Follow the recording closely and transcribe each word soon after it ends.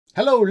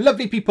Hello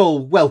lovely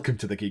people, welcome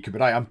to the Geek,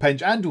 but I am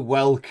Pench and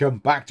welcome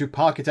back to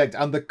Parkitect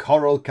and the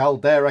Coral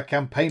Caldera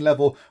campaign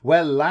level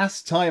where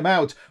last time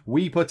out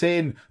we put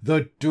in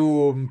the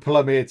Doom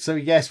Plummet. So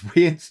yes,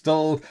 we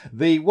installed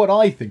the, what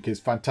I think is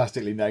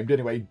fantastically named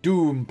anyway,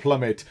 Doom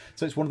Plummet.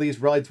 So it's one of these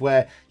rides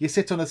where you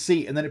sit on a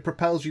seat and then it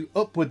propels you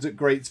upwards at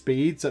great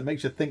speeds, so it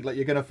makes you think like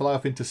you're going to fly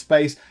off into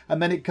space, and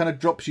then it kind of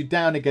drops you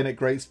down again at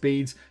great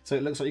speeds, so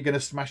it looks like you're going to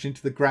smash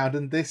into the ground,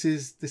 and this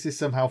is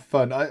somehow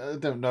fun. I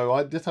don't know,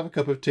 I just have a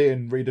cup of tea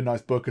and read a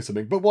nice book or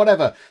something, but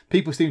whatever,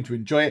 people seem to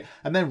enjoy it.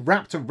 And then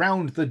wrapped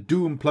around the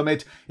Doom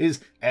Plummet is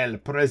El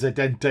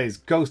Presidente's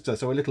coaster,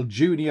 so a little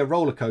junior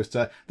roller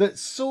coaster that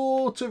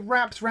sort of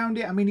wraps around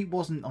it. I mean, it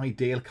wasn't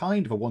ideal,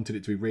 kind of. I wanted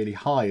it to be really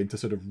high and to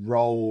sort of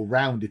roll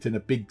round it in a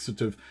big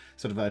sort of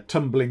a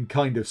tumbling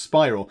kind of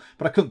spiral,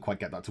 but I couldn't quite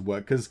get that to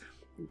work because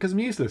I'm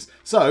useless.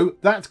 So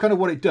that's kind of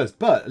what it does.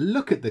 But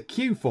look at the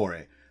queue for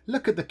it.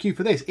 Look at the queue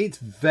for this. It's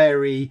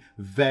very,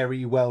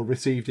 very well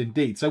received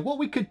indeed. So what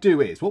we could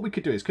do is,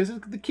 because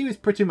the queue is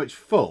pretty much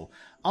full,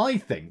 I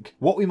think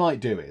what we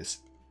might do is,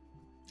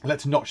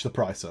 let's notch the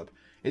price up.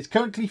 It's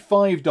currently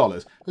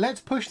 $5.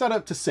 Let's push that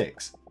up to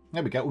 $6.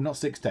 There we go. Well, not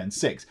 6.10,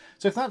 6.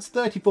 So if that's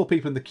 34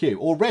 people in the queue,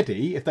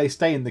 already, if they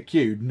stay in the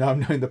queue, now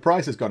knowing the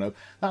price has gone up,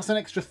 that's an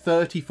extra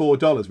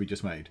 $34 we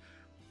just made.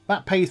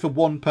 That pays for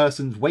one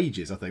person's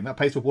wages, I think. That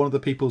pays for one of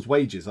the people's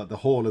wages, like the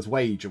hauler's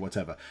wage or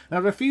whatever. Now,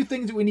 there are a few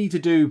things that we need to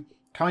do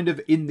kind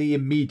of in the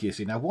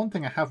immediacy. Now, one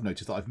thing I have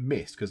noticed that I've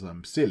missed, because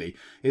I'm silly,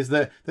 is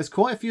that there's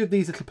quite a few of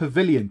these little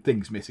pavilion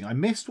things missing. I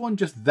missed one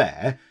just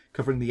there,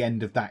 covering the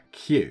end of that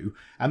queue.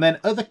 And then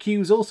other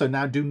queues also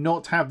now do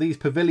not have these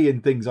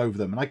pavilion things over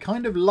them. And I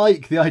kind of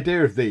like the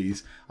idea of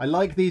these. I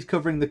like these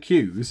covering the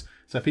queues,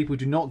 so people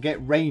do not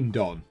get rained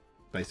on.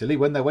 Basically,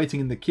 when they're waiting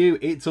in the queue,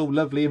 it's all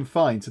lovely and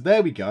fine. So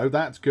there we go.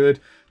 That's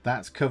good.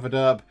 That's covered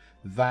up.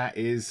 That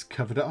is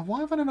covered up. Why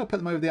have I not put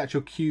them over the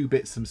actual queue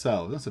bits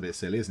themselves? That's a bit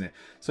silly, isn't it?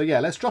 So yeah,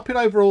 let's drop it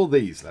over all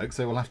these, look.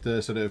 So we'll have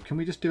to sort of... Can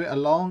we just do it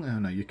along? Oh,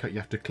 no, you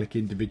have to click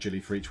individually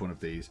for each one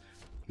of these.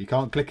 You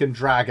can't click and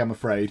drag, I'm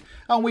afraid.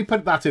 Oh, and we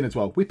put that in as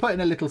well. We put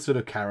in a little sort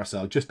of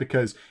carousel just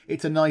because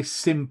it's a nice,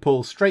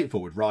 simple,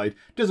 straightforward ride.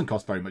 Doesn't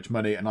cost very much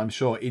money, and I'm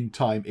sure in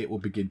time it will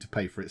begin to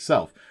pay for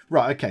itself.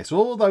 Right, okay, so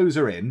all those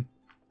are in.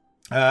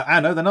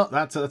 No, they're not.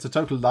 That's a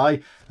total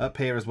lie. Up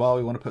here as well,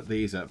 we want to put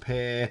these up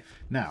here.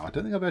 Now, I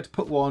don't think I'll be able to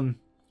put one...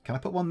 Can I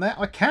put one there?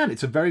 I can.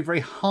 It's a very,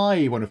 very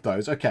high one of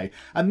those. Okay.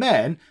 And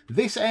then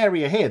this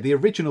area here, the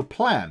original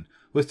plan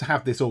was to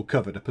have this all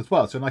covered up as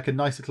well. So like a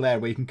nice little area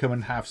where you can come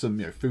and have some,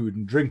 food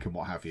and drink and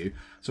what have you.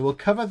 So we'll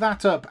cover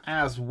that up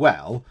as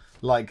well,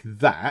 like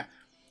that.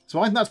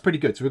 So I think that's pretty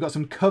good. So we've got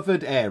some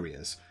covered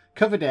areas.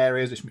 Covered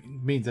areas, which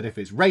means that if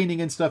it's raining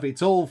and stuff,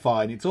 it's all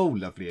fine, it's all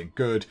lovely and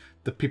good.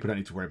 The people don't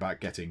need to worry about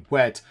getting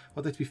wet.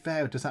 Although, to be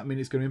fair, does that mean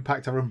it's going to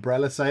impact our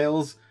umbrella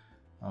sales?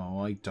 Oh,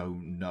 I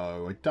don't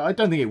know. I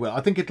don't think it will. I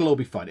think it'll all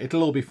be fine.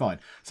 It'll all be fine.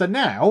 So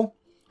now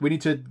we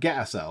need to get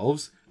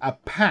ourselves a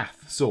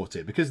path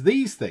sorted, because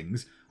these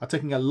things are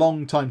taking a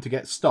long time to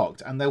get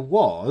stocked. And there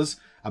was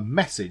a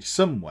message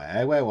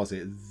somewhere. Where was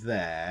it?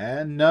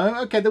 There?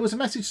 No? Okay, there was a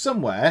message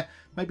somewhere.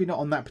 Maybe not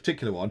on that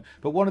particular one,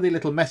 but one of the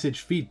little message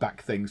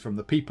feedback things from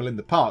the people in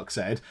the park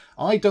said,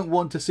 I don't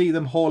want to see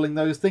them hauling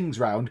those things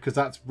round because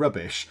that's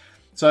rubbish.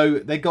 So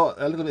they got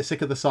a little bit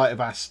sick of the sight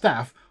of our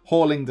staff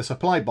hauling the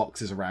supply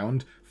boxes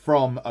around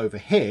from over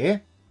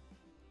here,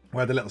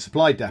 where the little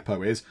supply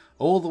depot is,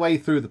 all the way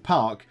through the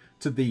park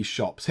to these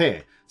shops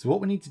here. So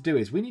what we need to do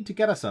is we need to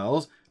get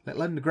ourselves a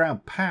little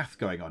underground path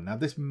going on. Now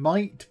this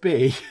might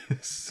be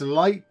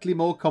slightly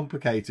more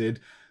complicated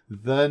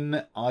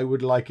than I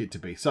would like it to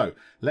be. So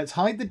let's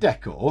hide the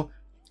decor.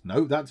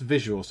 No, that's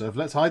visual stuff.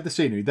 Let's hide the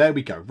scenery. There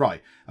we go.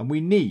 Right. And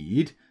we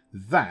need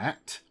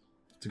that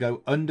to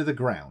go under the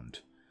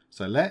ground.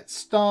 So let's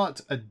start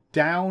a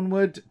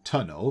downward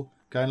tunnel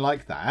going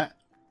like that.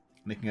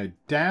 And it can go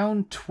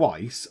down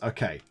twice.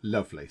 Okay,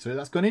 lovely. So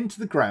that's gone into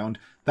the ground.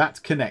 That's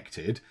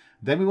connected.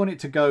 Then we want it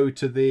to go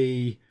to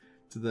the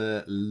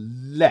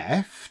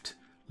left.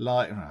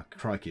 Like, oh,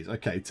 crikeys.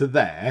 Okay, to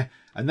there.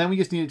 And then we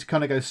just need it to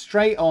kind of go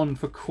straight on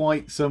for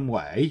quite some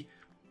way.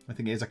 The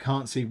thing is, I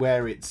can't see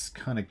where it's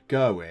kind of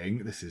going.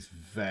 This is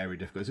very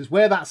difficult. So it's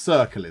where that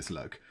circle is,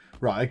 look.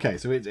 Right, okay,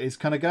 so it's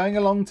kind of going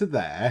along to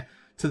there,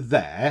 to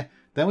there.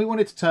 Then we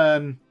want it to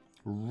turn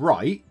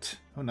right.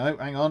 Oh, no,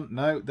 hang on.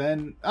 No,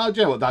 then... Oh, do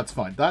you know what? That's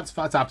fine. That's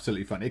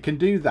absolutely fine. It can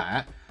do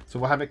that. So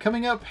we'll have it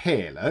coming up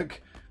here,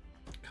 look.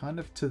 Kind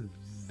of to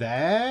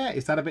there.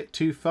 Is that a bit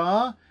too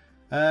far?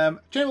 Do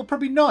you know what?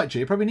 Probably not,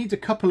 actually. It probably needs a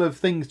couple of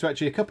things to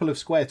actually, a couple of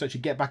squares to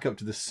actually get back up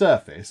to the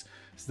surface.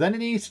 So then it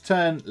needs to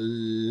turn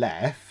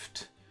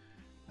left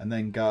and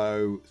then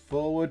go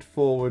forward,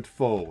 forward,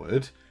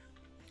 forward.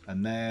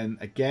 And then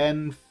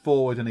again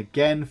forward and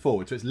again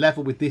forward. So it's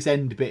level with this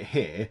end bit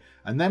here.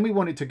 And then we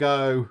want it to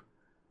go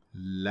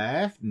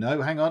left.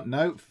 No, hang on.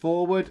 No,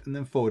 forward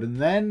and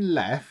then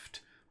left.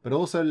 But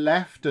also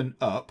left and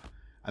up.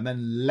 And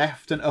then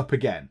left and up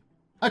again.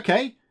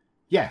 Okay.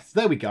 Yes,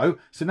 there we go.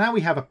 So now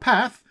we have a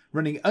path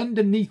running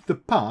underneath the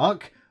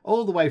park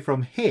all the way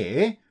from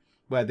here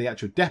where the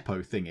actual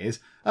depot thing is,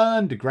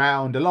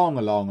 underground, along,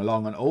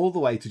 and all the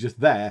way to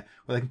just there,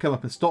 where they can come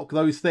up and stock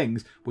those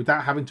things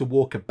without having to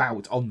walk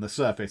about on the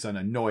surface and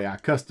annoy our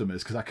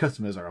customers, because our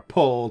customers are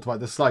appalled by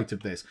the sight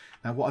of this.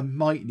 Now, what I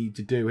might need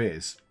to do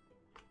is,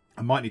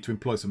 I might need to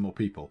employ some more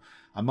people.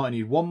 I might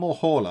need one more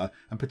hauler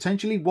and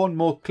potentially one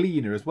more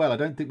cleaner as well. I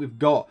don't think we've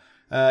got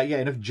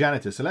enough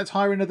janitors. So let's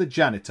hire another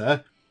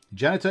janitor.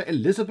 Janitor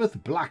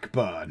Elizabeth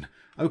Blackburn.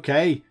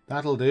 Okay,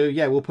 that'll do.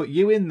 Yeah, we'll put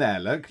you in there,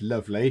 look.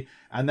 Lovely.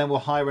 And then we'll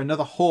hire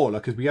another hauler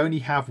because we only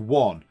have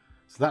one.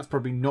 So that's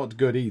probably not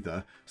good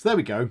either. So there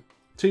we go.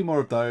 2 more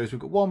of those. We've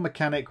got 1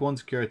 mechanic, 1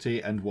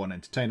 security, and 1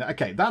 entertainer.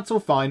 Okay, that's all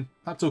fine.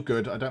 That's all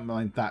good. I don't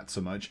mind that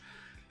so much.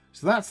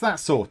 So that's that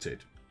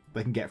sorted.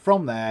 They can get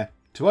from there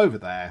to over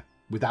there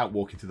without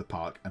walking to the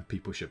park, and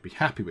people should be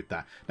happy with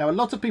that. Now, a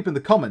lot of people in the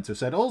comments have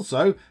said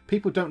also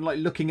people don't like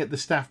looking at the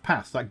staff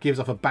paths. That gives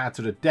off a bad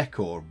sort of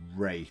decor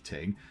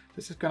rating.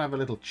 Let's just go and have a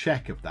little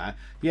check of that.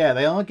 Yeah,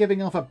 they are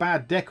giving off a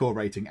bad decor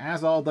rating,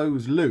 as are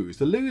those loos.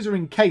 The loos are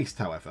encased,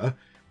 however,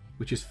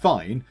 which is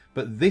fine,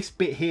 but this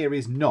bit here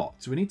is not.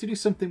 So we need to do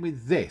something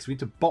with this. We need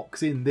to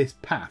box in this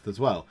path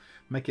as well,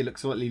 make it look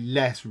slightly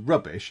less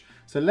rubbish.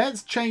 So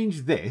let's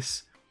change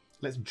this.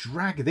 Let's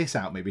drag this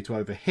out maybe to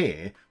over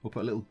here. We'll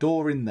put a little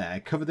door in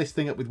there. Cover this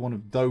thing up with one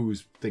of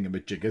those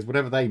thingamajiggers,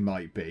 whatever they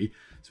might be.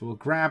 So we'll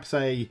grab,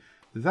 say,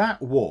 that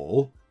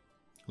wall,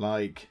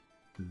 like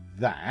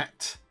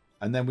that.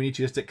 And then we need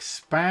to just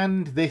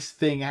expand this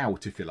thing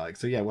out, if you like.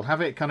 So yeah, we'll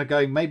have it kind of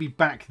going maybe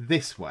back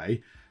this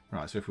way.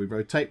 Right, so if we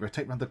rotate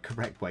around the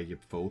correct way, you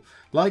fool.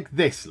 Like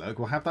this, look.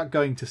 We'll have that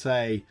going to,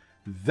 say,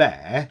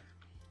 there.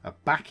 A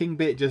backing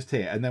bit just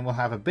here. And then we'll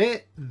have a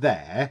bit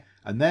there.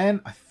 And then,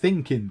 I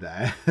think in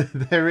there,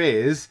 there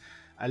is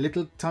a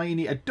little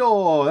tiny, a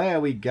door. There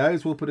we go.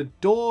 So we'll put a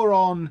door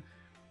on.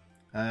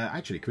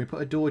 Actually, can we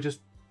put a door just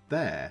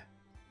there?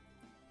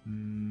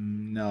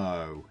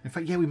 No. In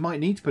fact, yeah, we might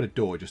need to put a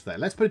door just there.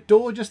 Let's put a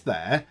door just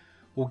there.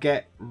 We'll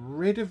get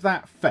rid of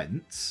that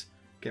fence.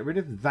 Get rid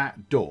of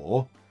that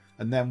door.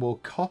 And then we'll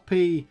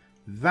copy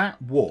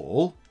that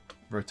wall.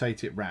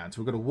 Rotate it round.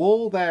 So we've got a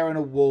wall there and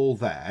a wall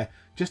there.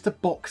 Just to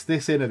box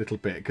this in a little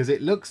bit, because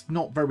it looks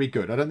not very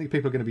good. I don't think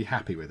people are going to be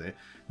happy with it.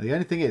 And the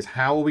only thing is,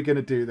 how are we going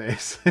to do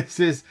this? This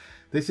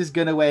is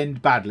going to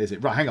end badly, is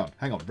it? Right, hang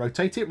on.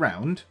 Rotate it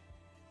round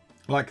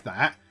like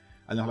that.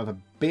 And then I'll have a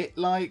bit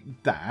like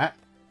that.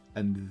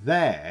 And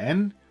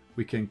then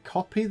we can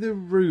copy the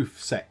roof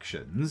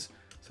sections.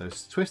 So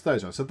twist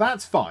those around. So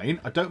that's fine.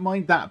 I don't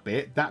mind that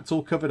bit. That's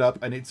all covered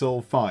up and it's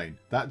all fine.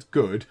 That's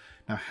good.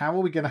 Now, how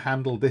are we going to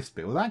handle this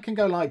bit? Well, that can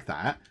go like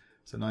that.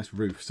 It's a nice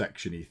roof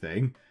section-y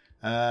thing.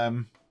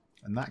 And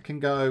that can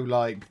go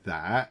like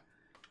that.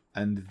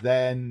 And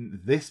then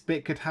this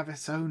bit could have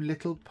its own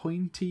little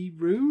pointy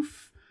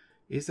roof.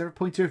 Is there a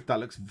pointy roof? That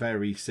looks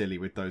very silly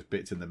with those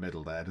bits in the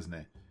middle there, doesn't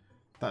it?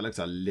 That looks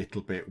a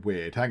little bit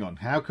weird. Hang on.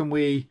 How can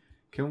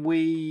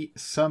we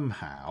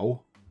somehow...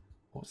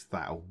 What's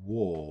that? A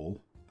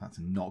wall? That's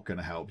not going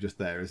to help just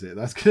there, is it?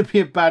 That's going to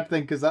be a bad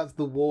thing because that's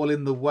the wall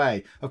in the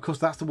way. Of course,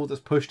 that's the wall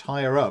that's pushed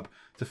higher up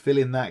to fill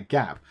in that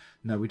gap.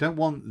 No, we don't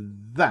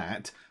want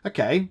that.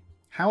 Okay,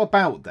 how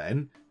about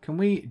then, can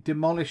we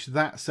demolish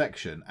that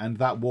section and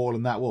that wall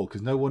and that wall?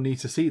 Because no one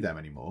needs to see them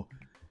anymore.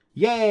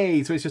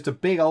 Yay! So it's just a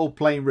big old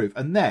plain roof.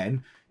 And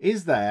then,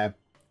 is there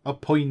a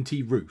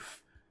pointy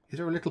roof? Is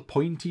there a little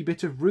pointy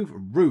bit of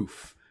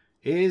roof?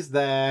 Is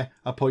there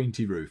a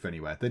pointy roof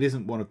anywhere that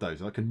isn't one of those?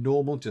 Like a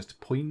normal, just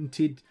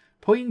pointy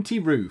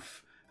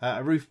roof.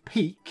 A roof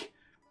peak.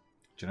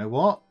 Do you know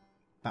what?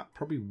 That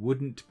probably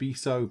wouldn't be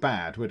so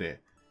bad, would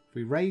it? If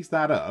we raise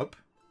that up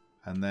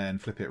and then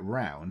flip it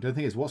round, the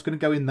thing is, what's going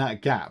to go in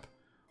that gap?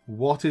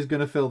 What is going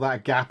to fill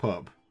that gap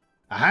up?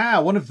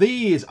 Aha, one of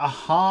these, a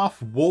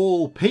half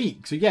wall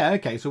peak. So yeah,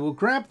 okay, so we'll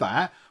grab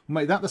that, we'll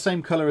make that the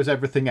same colour as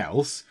everything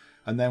else,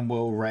 and then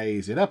we'll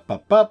raise it up,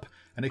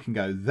 and it can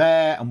go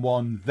there and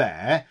one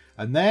there,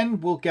 and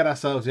then we'll get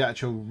ourselves the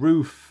actual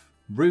roof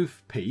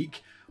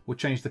peak. We'll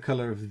change the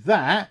colour of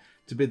that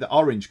to be the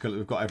orange colour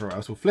we've got everywhere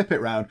else. We'll flip it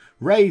round,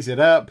 raise it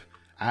up,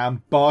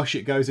 and bosh,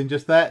 it goes in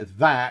just there.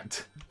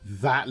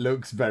 That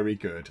looks very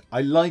good.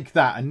 I like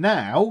that. And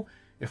now,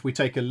 if we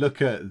take a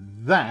look at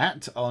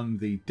that on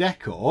the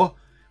decor,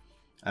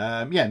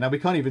 yeah, now we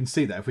can't even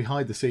see that if we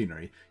hide the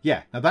scenery.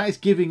 Yeah, now that is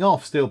giving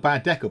off still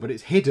bad decor, but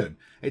it's hidden.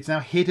 It's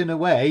now hidden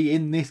away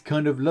in this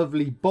kind of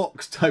lovely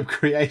box type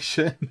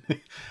creation.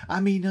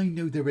 I mean, I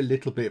know they're a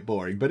little bit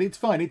boring, but it's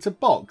fine. It's a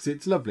box.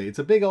 It's lovely. It's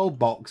a big old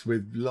box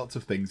with lots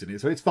of things in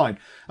it, so it's fine.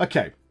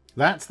 Okay,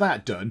 that's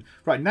that done.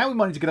 Right, now we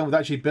might need to get on with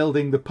actually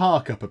building the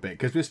park up a bit,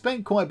 because we've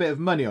spent quite a bit of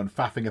money on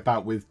faffing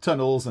about with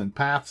tunnels and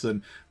paths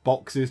and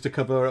boxes to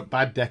cover up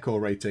bad decor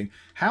rating.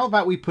 How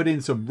about we put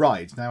in some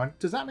rides? Now,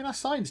 does that mean our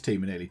science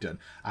team are nearly done?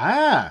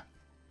 Ah,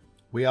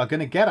 we are going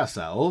to get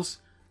ourselves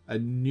a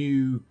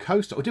new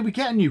coaster. Or did we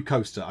get a new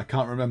coaster? I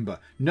can't remember.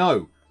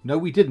 No,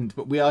 we didn't,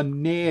 but we are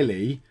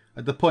nearly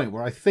at the point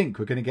where I think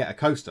we're going to get a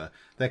coaster.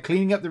 They're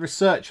cleaning up the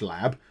research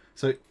lab,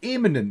 so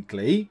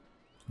imminently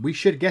we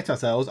should get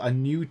ourselves a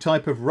new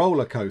type of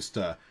roller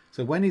coaster.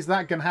 So when is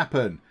that going to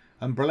happen?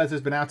 Umbrellas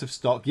has been out of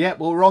stock. Yeah,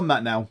 well, we're on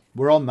that now.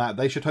 We're on that.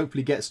 They should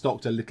hopefully get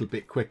stocked a little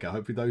bit quicker.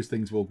 Hopefully those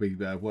things will be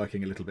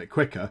working a little bit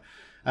quicker.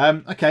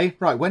 Okay,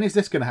 right. When is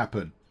this going to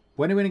happen?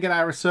 When are we going to get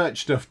our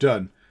research stuff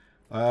done?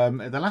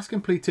 The last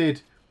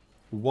completed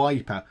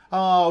Wipeout.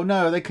 Oh,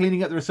 no, they're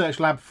cleaning up the research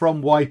lab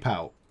from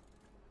Wipeout.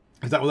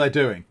 Is that what they're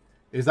doing?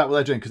 Is that what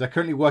they're doing? Because they're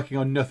currently working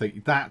on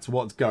nothing. That's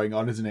what's going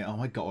on, isn't it? Oh,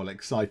 I got all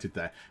excited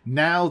there.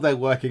 Now they're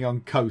working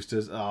on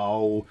coasters.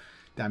 Oh,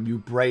 damn you,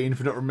 brain,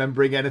 for not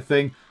remembering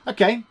anything.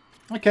 Okay,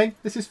 okay,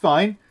 this is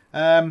fine.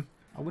 I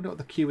wonder what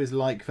the queue is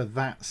like for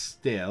that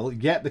still.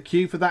 Yep, the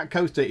queue for that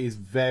coaster is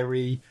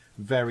very,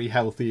 very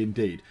healthy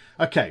indeed.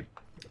 Okay,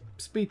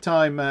 speed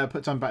time,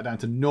 put time back down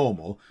to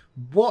normal.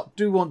 What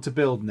do we want to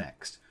build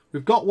next?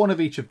 We've got one of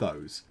each of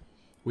those.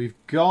 We've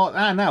got...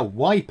 now,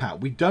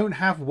 Wipeout. We don't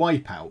have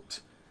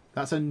Wipeout.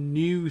 That's a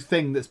new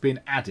thing that's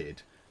been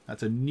added.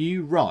 That's a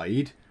new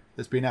ride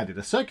that's been added.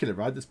 A circular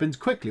ride that spins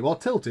quickly while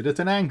tilted at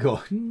an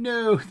angle.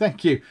 No,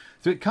 thank you.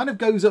 So it kind of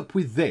goes up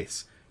with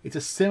this. It's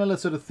a similar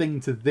sort of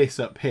thing to this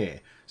up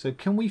here. So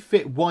can we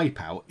fit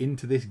Wipeout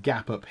into this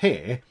gap up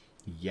here?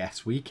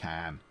 Yes, we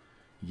can.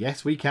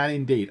 Yes, we can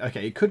indeed.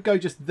 Okay, it could go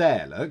just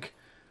there, look.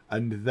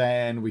 And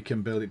then we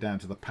can build it down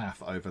to the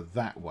path over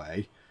that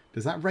way.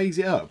 Does that raise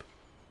it up?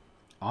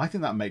 I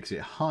think that makes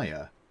it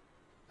higher.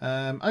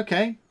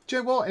 Okay. Do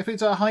you know what? If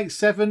it's at height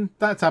 7,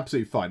 that's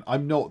absolutely fine.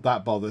 I'm not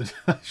that bothered.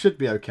 That should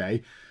be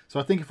okay. So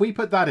I think if we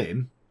put that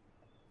in,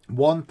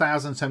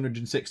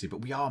 1,760.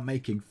 But we are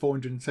making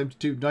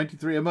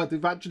 472.93 a month.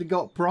 We've actually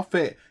got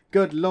profit.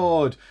 Good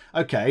Lord.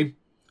 Okay.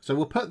 So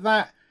we'll put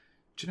that...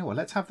 Do you know what?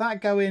 Let's have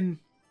that go in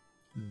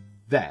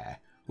there.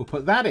 We'll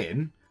put that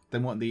in.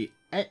 Then want the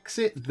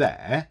exit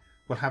there.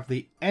 We'll have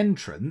the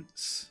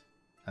entrance...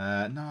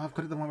 no, I've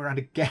got it the one way around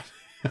again.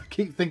 I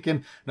keep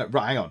thinking... No,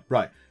 right, hang on.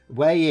 Right.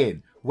 Way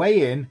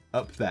in,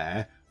 up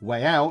there.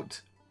 Way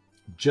out,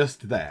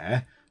 just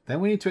there.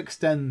 Then we need to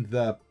extend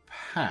the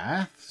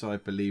path. So I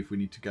believe we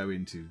need to go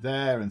into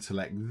there and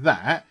select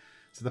that.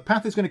 So the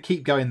path is going to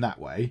keep going that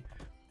way.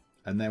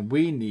 And then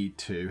we need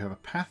to have a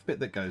path bit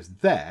that goes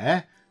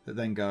there. That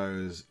then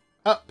goes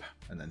up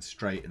and then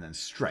straight and then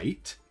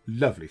straight.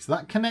 Lovely. So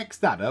that connects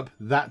that up.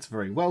 That's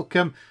very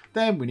welcome.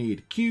 Then we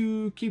need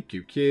Q.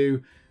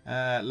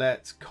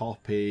 Let's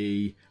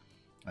copy.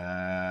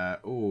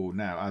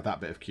 Now that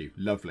bit of Q.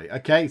 Lovely.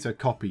 Okay, so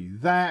copy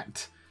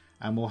that,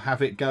 and we'll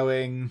have it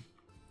going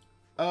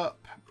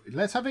up.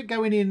 Let's have it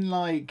going in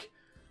like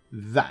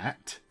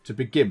that to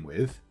begin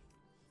with,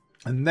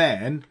 and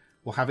then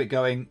we'll have it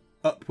going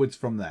upwards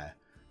from there.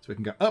 So we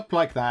can go up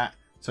like that.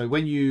 So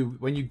when you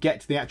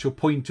get to the actual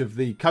point of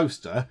the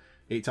coaster,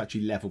 it's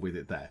actually level with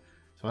it there.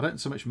 So I don't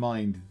so much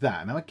mind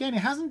that. Now again,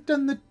 it hasn't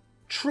done the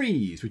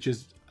trees, which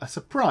is a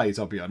surprise,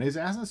 I'll be honest.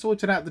 It hasn't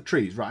sorted out the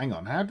trees. Right, hang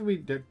on. How did we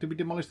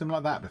demolish them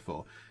like that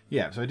before?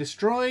 Yeah, so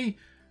destroy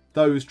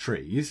those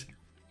trees.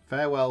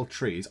 Farewell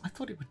trees. I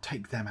thought it would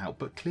take them out,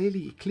 but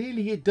clearly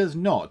it does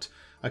not.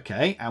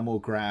 Okay, and we'll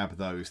grab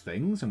those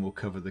things and we'll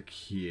cover the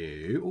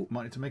queue. Oh,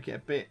 might need to make it a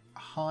bit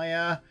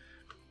higher.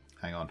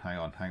 Hang on.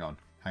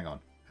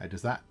 How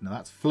does that? No,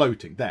 that's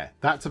floating. There.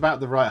 That's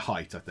about the right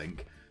height, I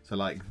think. So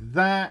like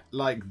that.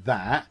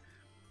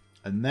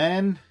 And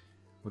then...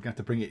 we're going to have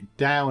to bring it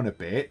down a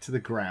bit to the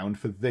ground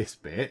for this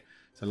bit.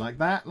 So like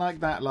that.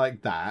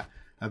 Now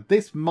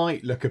this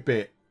might look a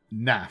bit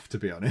naff, to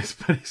be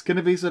honest, but it's going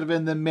to be sort of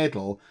in the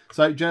middle.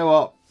 So do you know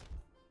what?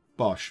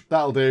 Bosh.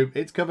 That'll do.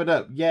 It's covered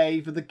up.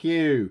 Yay for the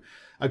queue.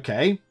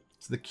 Okay.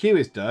 So the queue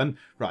is done.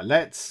 Right,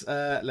 let's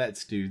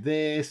do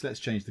this. Let's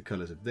change the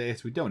colours of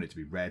this. We don't want it to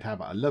be red. How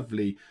about a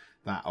lovely,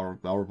 that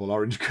horrible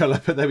orange colour?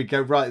 But there we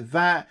go. Right,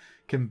 that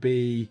can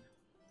be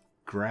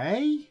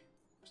grey.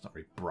 It's not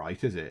very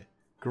bright, is it?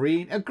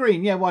 Green?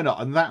 Green, yeah, why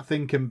not? And that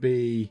thing can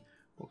be...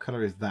 what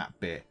colour is that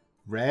bit?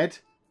 Red?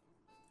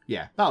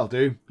 Yeah, that'll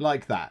do.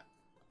 Like that.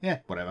 Yeah,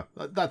 whatever.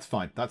 That's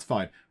fine. That's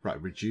fine. Right,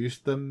 reduce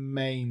the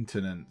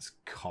maintenance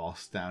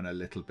cost down a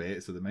little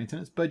bit. So the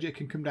maintenance budget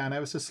can come down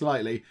ever so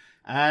slightly.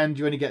 And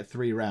you only get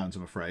 3 rounds,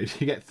 I'm afraid.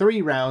 You get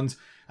 3 rounds,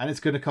 and it's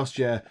going to cost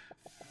you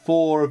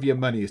 4 of your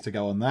monies to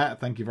go on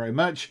that. Thank you very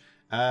much.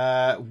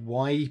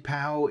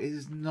 Wipeout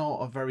is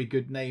not a very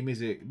good name,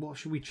 is it? What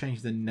should we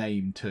change the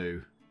name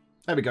to?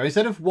 There we go.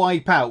 Instead of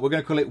wipe out, we're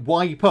going to call it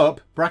wipe up,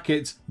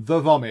 brackets,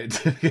 the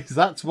vomit. Because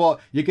that's what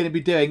you're going to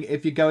be doing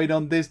if you're going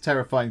on this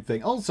terrifying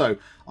thing. Also,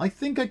 I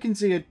think I can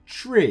see a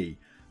tree.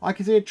 I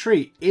can see a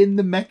tree in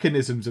the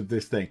mechanisms of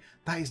this thing.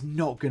 That is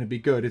not going to be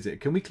good, is it?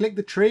 Can we click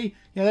the tree?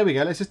 Yeah, there we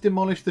go. Let's just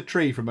demolish the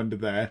tree from under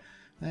there.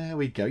 There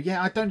we go.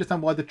 Yeah, I don't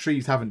understand why the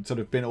trees haven't sort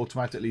of been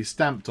automatically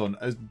stamped on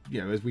as,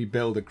 you know, as we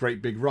build a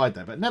great big ride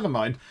there. But never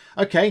mind.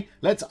 Okay,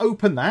 let's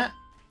open that.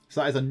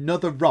 So that is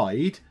another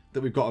ride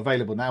that we've got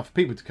available now for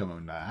people to come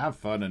and have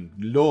fun and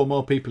lure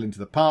more people into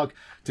the park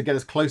to get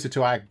us closer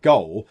to our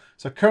goal.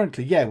 So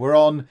currently, yeah,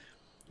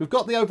 we've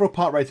got the overall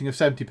park rating of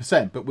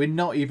 70%, but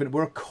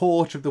we're a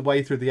quarter of the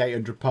way through the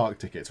 800 park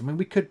tickets. I mean,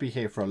 we could be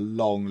here for a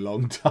long,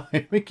 long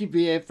time. We could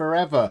be here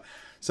forever.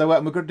 So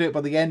we're going to do it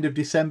by the end of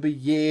December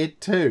year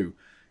 2.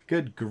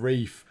 Good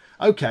grief.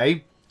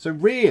 Okay, So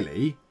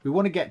really, we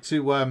want to get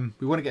to 400.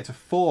 We want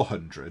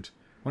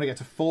to get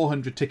to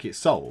 400 tickets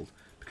sold,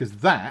 because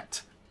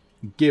that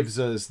gives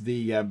us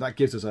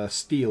a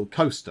steel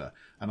coaster,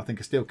 and I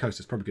think a steel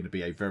coaster is probably going to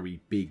be a very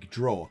big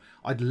draw.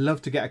 I'd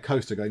love to get a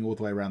coaster going all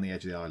the way around the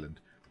edge of the island.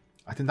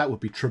 I think that would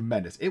be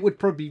tremendous. It would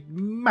probably be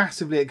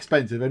massively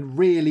expensive and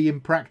really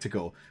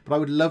impractical, but I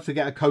would love to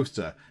get a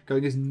coaster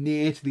going as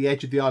near to the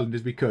edge of the island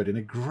as we could in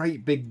a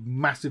great big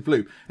massive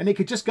loop. And it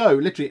could just go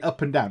literally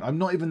up and down. I'm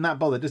not even that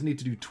bothered. It doesn't need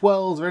to do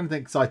twirls or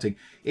anything exciting.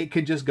 It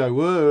can just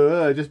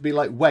go, just be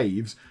like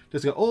waves,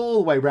 just go all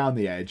the way around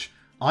the edge.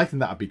 I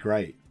think that would be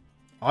great.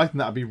 I think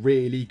that would be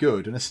really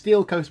good. And a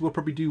steel coaster will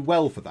probably do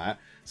well for that.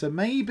 So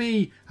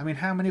maybe, I mean,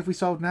 how many have we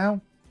sold now?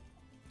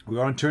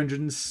 We're on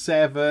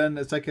 207.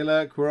 Let's take a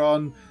look. We're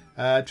on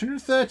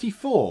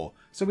 234.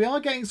 So we are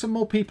getting some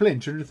more people in.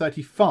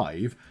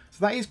 235.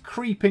 So that is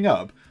creeping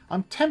up.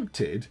 I'm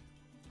tempted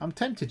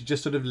to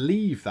just sort of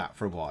leave that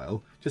for a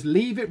while. Just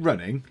leave it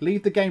running.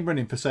 Leave the game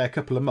running for, say, a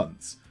couple of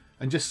months.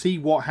 And just see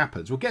what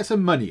happens. We'll get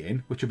some money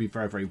in, which will be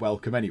very, very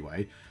welcome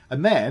anyway.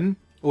 And then,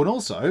 oh, and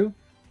also,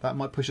 that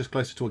might push us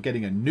closer to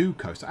getting a new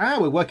coaster. Ah,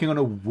 we're working on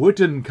a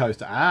wooden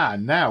coaster. Ah,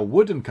 now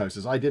wooden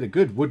coasters. I did a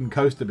good wooden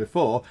coaster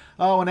before.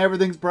 Oh, and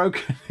everything's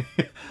broken.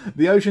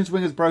 The ocean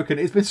swing is broken.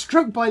 It's been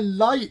struck by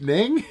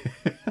lightning.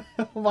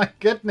 Oh my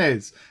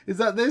goodness. Is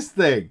that this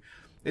thing?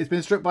 It's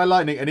been struck by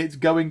lightning and it's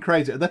going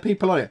crazy. Are there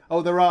people on it?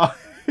 Oh, there are.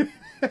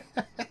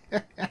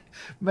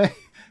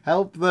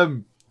 Help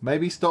them.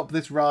 Maybe stop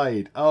this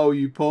ride. Oh,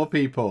 you poor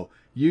people.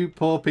 You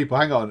poor people.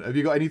 Hang on. Have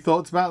you got any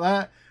thoughts about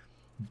that?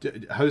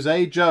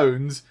 Jose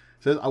Jones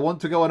says, I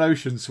want to go on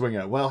Ocean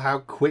Swinger. Well, how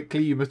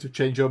quickly you must have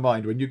changed your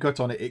mind. When you got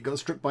on it, it got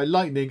struck by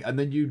lightning and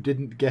then you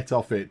didn't get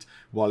off it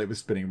while it was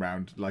spinning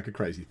around like a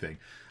crazy thing.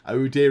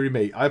 Oh, dearie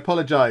me. I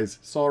apologise.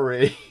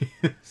 Sorry.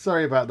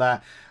 Sorry about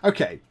that.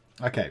 Okay.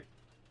 So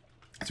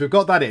we've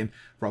got that in.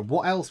 Right,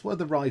 what else? What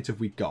other rides have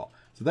we got?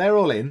 So they're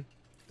all in.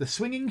 The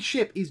swinging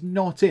ship is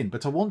not in,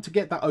 but I want to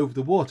get that over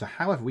the water.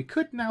 However, we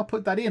could now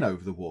put that in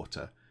over the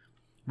water.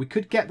 We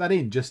could get that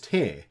in just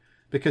here,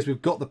 because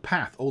we've got the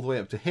path all the way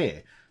up to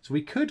here. So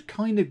we could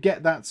kind of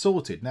get that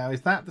sorted. Now,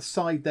 is that the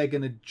side they're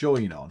going to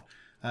join on?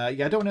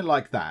 Yeah, I don't want it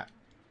like that.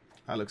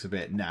 That looks a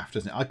bit naff,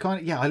 doesn't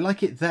it? I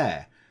like it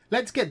there.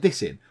 Let's get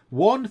this in.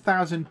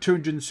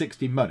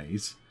 1,260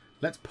 monies.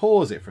 Let's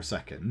pause it for a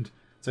second.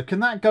 So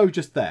can that go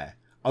just there?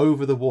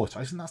 Over the water.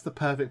 I think that's the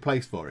perfect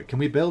place for it. Can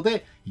we build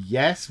it?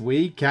 Yes,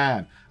 we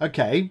can.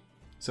 Okay,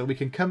 so we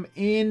can come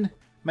in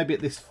maybe at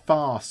this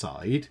far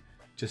side,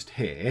 just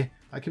here.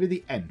 That could be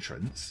the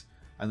entrance.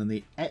 And then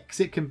the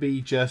exit can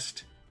be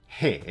just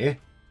here.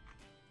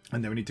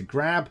 And then we need to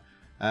grab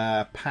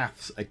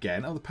paths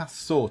again. Oh, the path's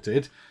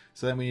sorted.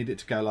 So then we need it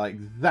to go like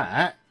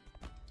that.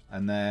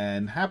 And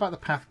then how about the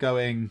path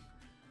going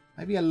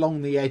maybe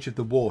along the edge of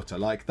the water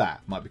like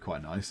that? Might be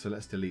quite nice. So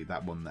let's delete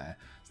that one there.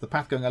 So the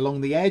path going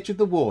along the edge of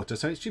the water.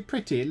 So it's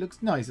pretty. It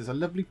looks nice. It's a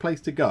lovely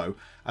place to go.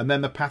 And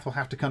then the path will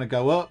have to kind of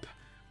go up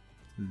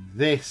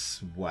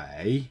this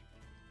way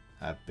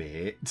a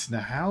bit.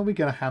 Now, how are we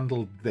going to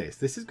handle this?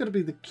 This is going to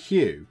be the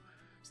queue.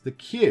 So the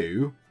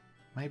queue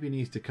maybe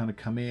needs to kind of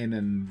come in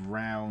and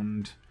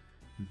round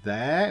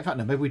there. In fact,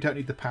 no, maybe we don't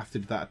need the path to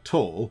do that at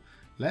all.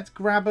 Let's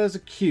grab us a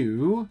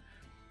queue.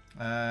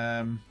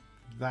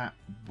 That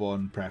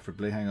one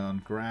preferably. Hang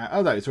on.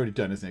 Oh, no, it's already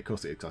done, isn't it? Of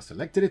course, I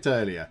selected it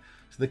earlier.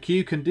 So the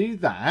queue can do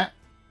that,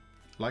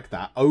 like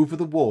that, over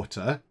the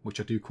water, which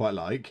I do quite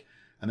like.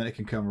 And then it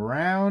can come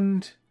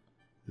round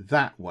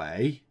that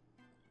way.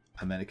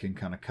 And then it can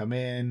kind of come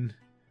in,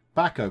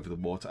 back over the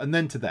water, and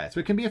then to there.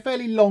 So it can be a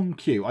fairly long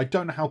queue. I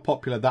don't know how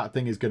popular that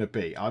thing is going to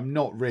be. I'm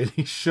not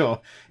really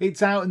sure.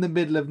 It's out in the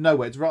middle of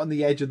nowhere. It's right on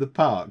the edge of the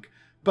park.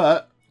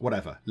 But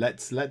whatever.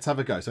 Let's have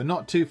a go. So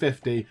not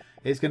 250.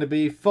 It's going to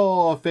be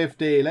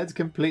 450. Let's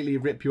completely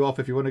rip you off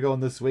if you want to go on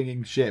the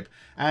swinging ship.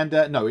 And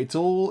no, it's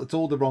all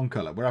the wrong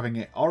colour. We're having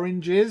it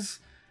oranges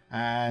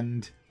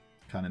and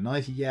kind of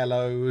nice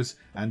yellows,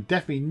 and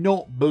definitely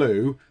not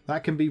blue.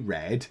 That can be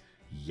red.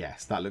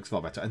 Yes, that looks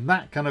far better. And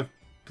that colour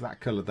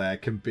there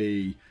can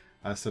be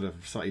a sort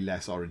of slightly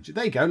less orange.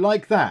 There you go,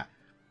 like that.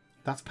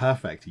 That's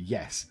perfect.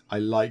 Yes, I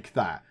like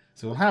that.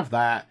 So we'll have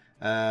that.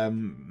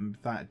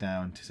 That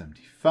down to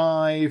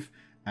 75.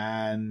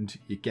 And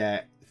you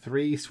get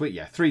 3 swing.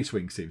 Yeah, 3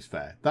 swings seems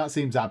fair. That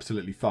seems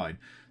absolutely fine.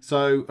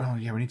 So, oh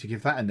yeah, we need to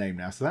give that a name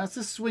now. So that's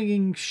the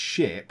swinging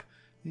ship.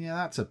 Yeah,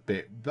 that's a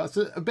bit,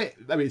 I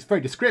mean, it's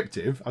very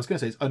descriptive. I was going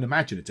to say it's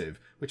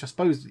unimaginative, which I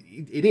suppose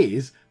it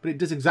is, but it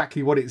does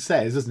exactly what it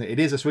says, doesn't it? It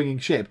is a swinging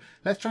ship.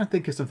 Let's try and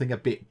think of something a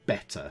bit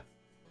better.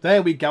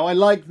 There we go. I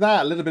like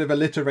that. A little bit of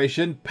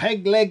alliteration.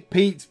 Peg Leg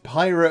Pete's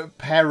Pirate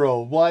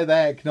Peril. Why the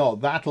heck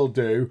not? That'll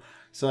do.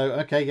 So,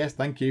 okay, yes,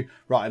 thank you.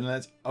 Right, and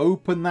let's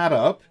open that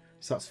up.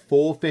 So that's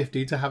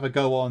 450 to have a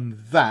go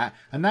on that.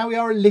 And now we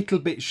are a little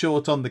bit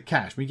short on the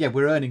cash. I mean, yeah,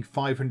 we're earning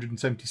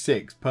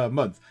 576 per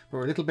month, but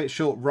we're a little bit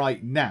short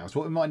right now. So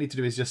what we might need to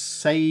do is just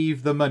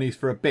save the monies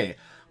for a bit.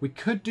 We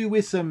could do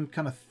with some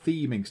kind of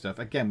theming stuff.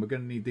 Again, we're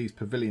going to need these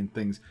pavilion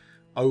things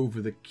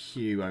over the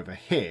queue over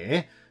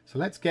here. So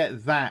let's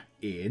get that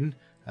in.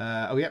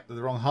 Oh, yep,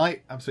 the wrong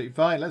height. Absolutely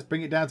fine. Let's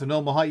bring it down to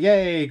normal height.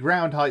 Yay,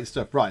 ground height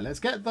stuff. Right, let's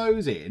get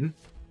those in.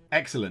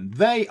 Excellent.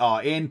 They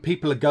are in.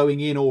 People are going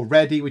in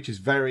already, which is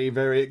very,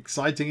 very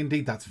exciting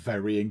indeed. That's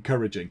very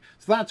encouraging.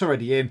 So that's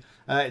already in.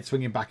 It's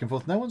swinging back and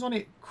forth. No one's on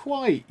it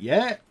quite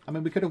yet. I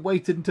mean, we could have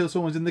waited until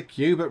someone's in the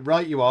queue, but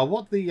right you are.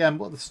 What are the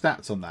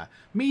stats on that?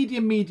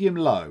 Medium, medium,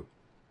 low.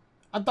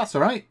 That's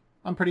all right.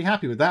 I'm pretty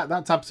happy with that.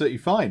 That's absolutely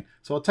fine.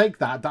 So I'll take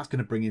that. That's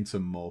going to bring in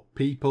some more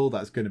people.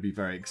 That's going to be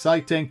very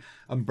exciting.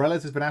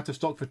 Umbrellas has been out of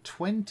stock for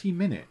 20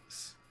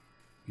 minutes.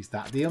 Is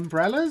that the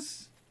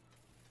umbrellas?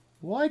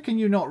 Why can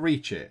you not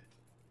reach it?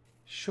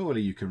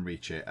 Surely you can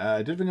reach it.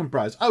 Delivering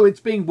umbrellas. Oh, it's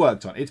being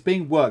worked on. It's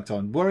being worked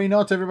on. Worry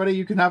not, everybody.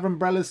 You can have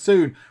umbrellas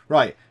soon.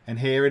 Right, and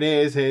here it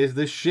is. Here's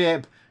the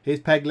ship. Here's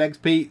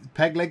Pegleg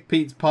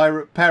Pete's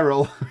Pirate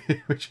Peril,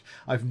 which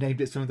I've named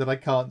it something that I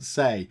can't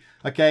say.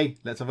 Okay,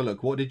 let's have a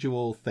look. What did you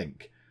all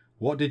think?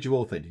 What did you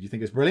all think? Did you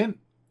think it's brilliant?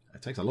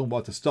 It takes a long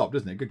while to stop,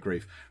 doesn't it? Good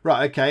grief.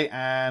 Right, okay,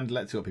 and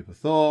let's see what people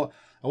thought.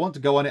 I want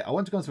to go on it. I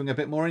want to go on something a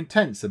bit more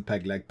intense than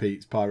Pegleg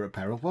Pete's Pirate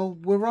Peril. Well,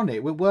 we're on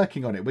it. We're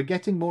working on it. We're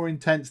getting more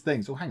intense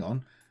things. Oh, hang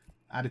on.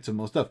 Added some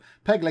more stuff.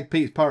 Pegleg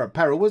Pete's Pirate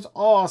Peril was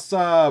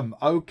awesome.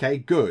 Okay,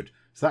 good.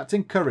 So that's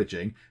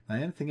encouraging. Now,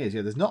 the only thing is,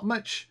 yeah, there's not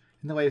much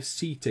in the way of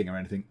seating or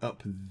anything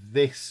up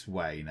this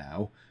way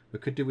now. We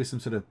could do with some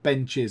sort of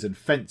benches and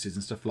fences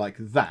and stuff like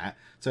that.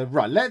 So,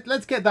 right,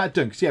 let's get that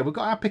done. Because, yeah, we've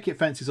got our picket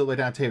fences all the way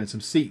down to here and some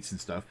seats and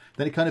stuff.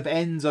 Then it kind of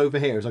ends over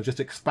here as I've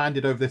just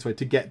expanded over this way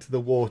to get to the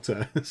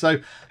water. So,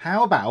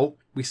 how about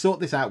we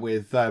sort this out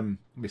with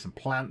maybe some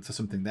plants or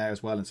something there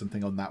as well and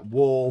something on that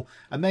wall.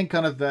 And then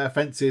kind of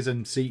fences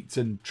and seats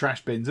and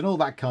trash bins and all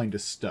that kind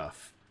of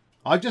stuff.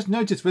 I've just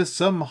noticed with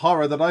some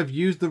horror that I've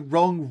used the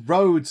wrong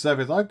road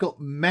surface. I've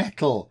got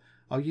metal.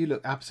 Oh, you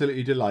look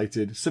absolutely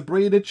delighted.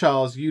 Sabrina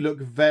Charles, you look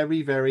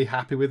very, very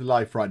happy with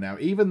life right now.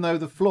 Even though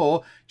the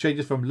floor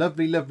changes from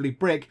lovely, lovely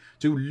brick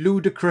to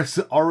ludicrous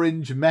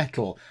orange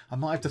metal. I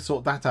might have to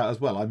sort that out as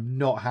well. I'm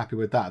not happy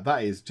with that.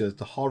 That is just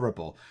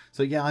horrible.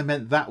 So yeah, I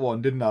meant that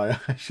one, didn't I?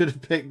 I should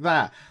have picked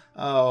that.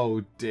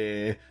 Oh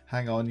dear.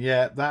 Hang on.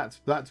 Yeah, that's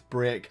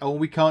brick. Oh,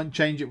 we can't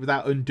change it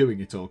without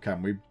undoing it all,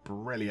 can we?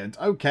 Brilliant.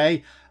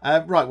 Okay.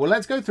 Right, well,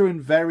 let's go through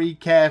and very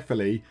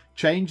carefully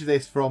change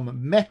this from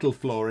metal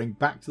flooring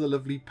back to the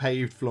lovely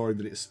paved flooring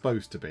that it's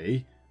supposed to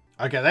be.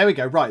 Okay, there we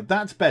go. Right,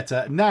 that's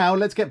better. Now,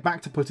 let's get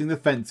back to putting the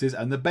fences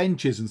and the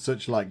benches and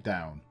such like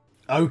down.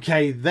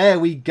 Okay, there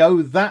we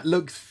go. That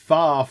looks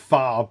far,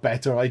 far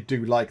better. I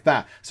do like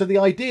that. So the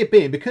idea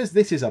being, because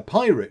this is a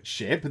pirate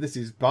ship, this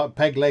is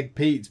Pegleg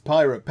Pete's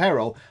Pirate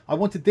Peril, I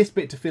wanted this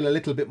bit to feel a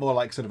little bit more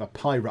like sort of a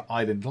pirate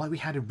island, like we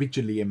had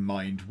originally in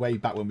mind way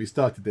back when we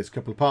started this a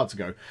couple of parts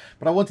ago.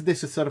 But I wanted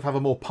this to sort of have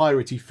a more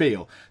piratey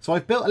feel. So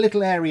I've built a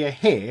little area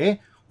here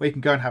where you can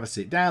go and have a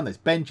sit down. There's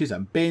benches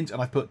and bins,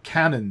 and I've put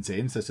cannons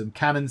in, so some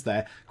cannons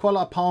there. Quite a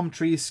lot of palm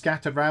trees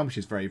scattered around, which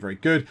is very, very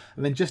good.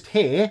 And then just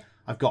here,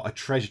 I've got a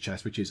treasure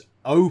chest which is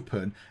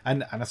open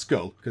and a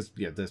skull, because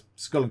yeah, there's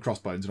skull and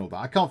crossbones and all that.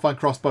 I can't find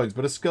crossbones,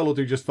 but a skull will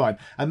do just fine.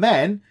 And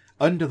then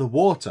under the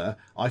water,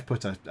 I've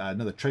put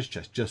another treasure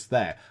chest just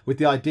there, with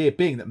the idea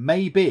being that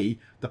maybe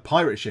the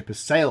pirate ship has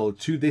sailed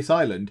to this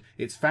island.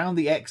 It's found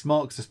the X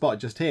marks the spot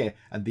just here,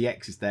 and the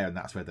X is there, and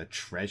that's where the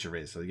treasure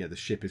is. So yeah, the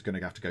ship is going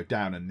to have to go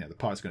down, and the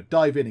pirate's going to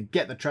dive in and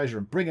get the treasure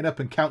and bring it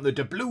up and count the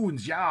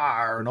doubloons,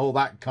 yar, and all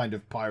that kind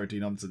of piratey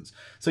nonsense.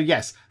 So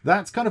yes,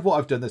 that's kind of what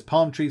I've done. There's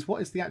palm trees.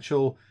 What is the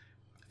actual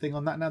thing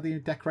on that now? The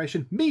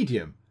decoration?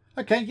 Medium.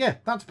 Okay, yeah,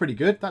 that's pretty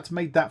good. That's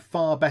made that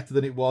far better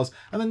than it was.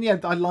 And then, yeah,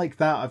 I like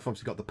that. I've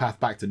obviously got the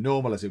path back to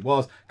normal as it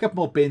was. A couple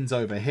more bins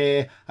over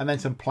here, and then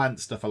some plant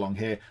stuff along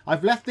here.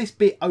 I've left this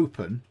bit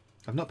open.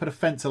 I've not put a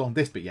fence along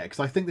this bit yet, because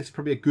I think this is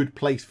probably a good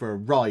place for a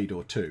ride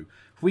or two.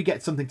 If we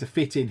get something to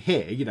fit in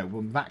here, you know,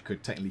 well, that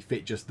could technically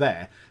fit just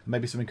there.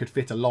 Maybe something could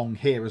fit along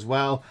here as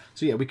well.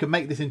 So, yeah, we could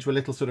make this into a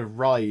little sort of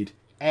ride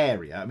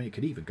area. I mean, it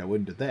could even go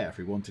under there if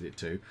we wanted it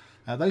to.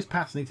 Those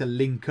paths need to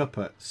link up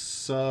at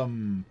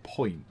some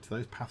point.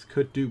 Those paths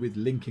could do with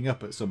linking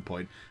up at some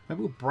point.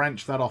 Maybe we'll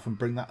branch that off and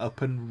bring that up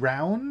and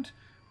round.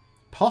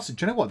 Possibly.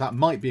 Do you know what? That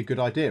might be a good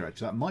idea,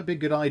 actually. That might be a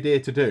good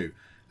idea to do.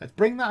 Let's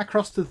bring that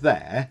across to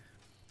there.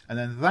 And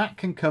then that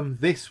can come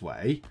this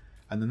way.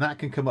 And then that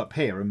can come up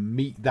here and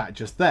meet that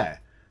just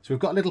there. So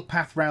we've got a little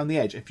path around the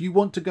edge. If you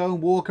want to go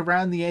and walk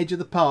around the edge of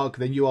the park,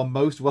 then you are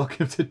most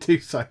welcome to do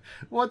so.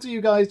 What are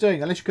you guys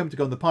doing? Unless you come to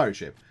go on the pirate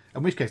ship.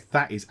 In which case,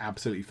 that is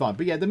absolutely fine.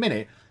 But yeah, at the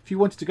minute, if you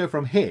wanted to go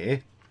from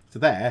here to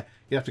there,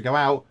 you'd have to go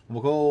out and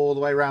walk all the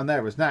way around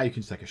there. Whereas now you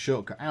can just take a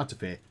shortcut out of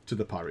here to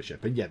the pirate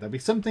ship. And yeah, there'll be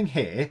something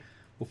here.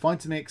 We'll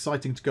find something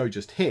exciting to go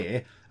just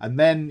here. And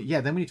then,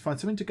 yeah, then we need to find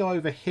something to go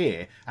over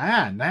here.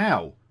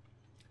 Now,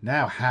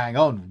 hang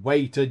on.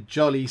 Wait a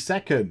jolly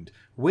second.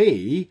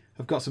 We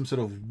have got some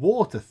sort of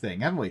water thing,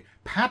 haven't we?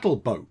 Paddle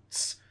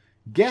boats.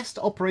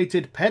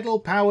 Guest-operated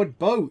pedal-powered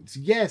boats.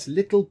 Yes,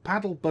 little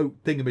paddle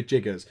boat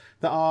thingamajiggers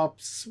that are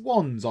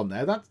swans on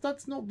there.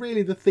 That's not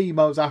really the theme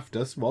I was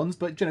after, swans,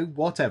 but, you know,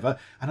 whatever.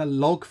 And a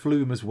log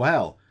flume as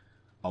well.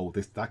 Oh,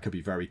 that could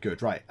be very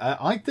good. Right,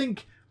 I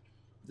think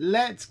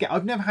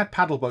I've never had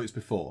paddle boats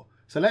before.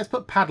 So let's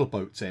put paddle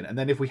boats in, and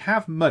then if we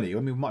have money, I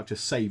mean, we might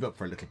just save up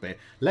for a little bit.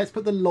 Let's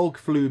put the log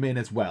flume in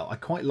as well. I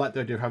quite like the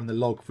idea of having the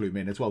log flume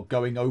in as well,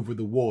 going over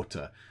the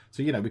water.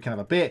 So, you know, we can have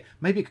a bit,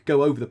 maybe it could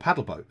go over the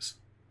paddle boats.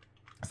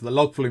 So the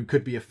log flume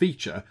could be a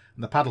feature,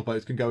 and the paddle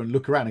boats can go and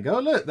look around and go,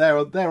 oh, look, they're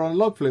on a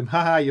log flume.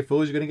 Haha, you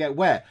fools, you're going to get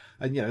wet.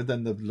 And, you know,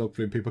 then the log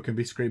flume people can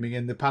be screaming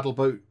in the paddle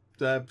boat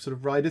sort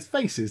of riders'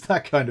 faces,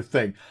 that kind of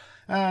thing.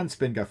 And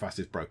spin go fast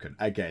is broken.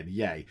 Again,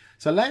 yay.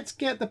 So let's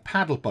get the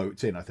paddle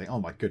boats in, I think. Oh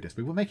my goodness,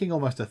 we were making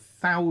almost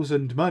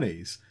 1,000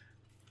 monies.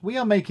 We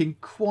are making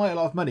quite a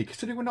lot of money.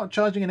 Considering we're not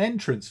charging an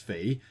entrance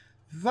fee,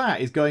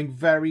 that is going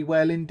very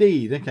well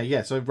indeed. Okay,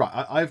 yeah, so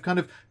right, I've kind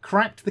of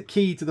cracked the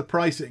key to the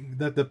pricing,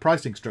 the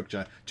pricing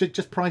structure.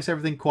 Just price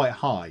everything quite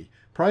high.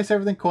 Price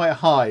everything quite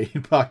high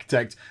in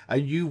Parkitect,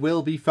 and you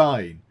will be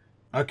fine.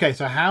 Okay,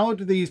 so how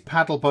do these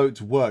paddle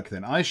boats work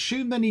then? I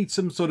assume they need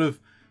some sort of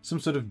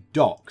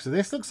dock. So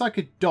this looks like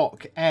a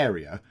dock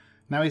area.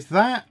 Now, is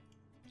that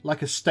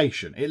like a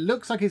station? It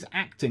looks like it's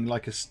acting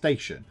like a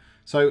station.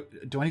 So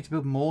do I need to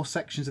build more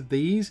sections of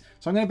these?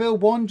 So I'm going to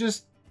build one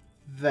just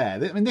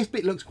there. I mean, this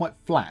bit looks quite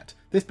flat.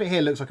 This bit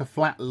here looks like a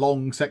flat,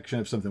 long section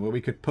of something where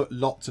we could put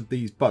lots of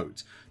these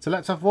boats. So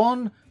let's have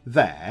one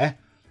there.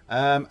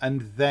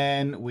 And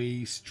then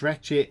we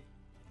stretch it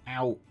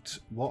out.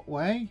 What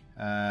way?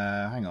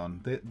 Hang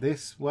on.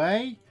 This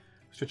way?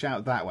 Stretch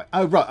out that way.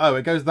 Oh, right. Oh,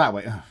 it goes that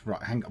way. Oh,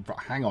 right.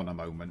 Hang on a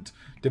moment.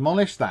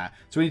 Demolish that.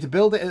 So we need to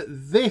build it at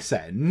this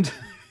end.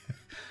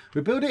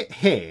 We build it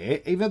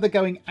here. Even though they're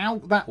going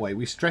out that way,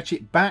 we stretch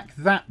it back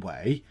that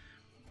way.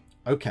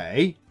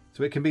 Okay.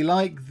 So it can be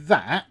like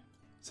that.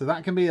 So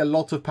that can be a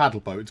lot of paddle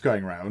boats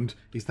going around.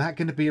 Is that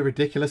going to be a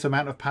ridiculous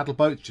amount of paddle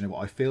boats? Do you know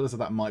what? I feel as though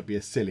that might be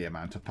a silly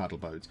amount of paddle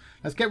boats.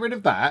 Let's get rid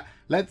of that.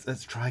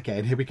 Let's try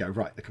again. Here we go.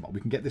 Right. Come on.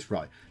 We can get this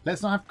right.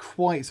 Let's not have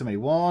quite so many.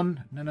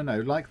 One. No.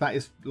 Like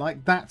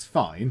that's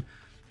fine.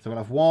 So we'll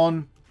have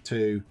 1,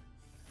 2,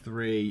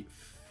 3,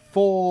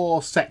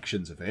 4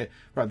 sections of it.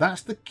 Right.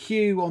 That's the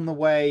queue on the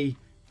way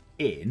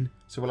in.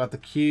 So we'll have the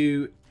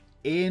queue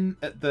in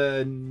at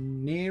the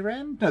near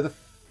end. No, the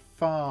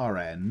far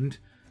end.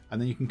 And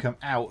then you can come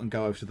out and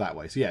go over to that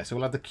way. So yeah, so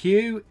we'll have the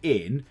queue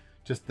in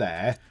just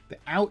there. The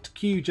out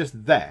queue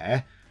just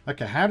there.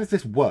 Okay, how does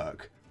this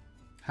work?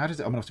 How does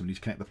it... I mean, obviously we need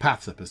to connect the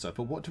paths up and stuff.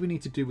 But what do we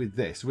need to do with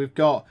this? So we've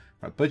got...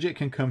 Right, budget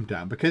can come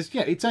down. Because,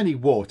 yeah, it's only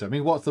water. I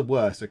mean, what's the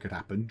worst that could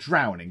happen?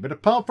 Drowning. But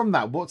apart from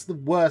that, what's the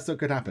worst that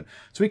could happen?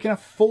 So we can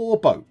have 4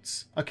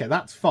 boats. Okay,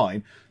 that's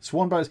fine.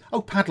 Swan boats.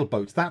 Oh, paddle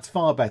boats. That's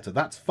far better.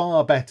 That's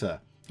far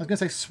better. I was going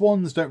to say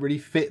swans don't really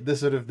fit the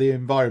sort of the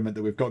environment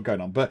that we've got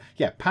going on. But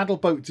yeah, paddle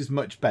boats is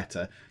much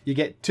better. You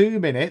get 2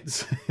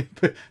 minutes.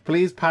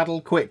 Please paddle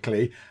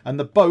quickly. And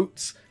the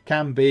boats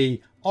can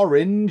be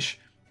orange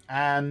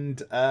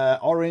and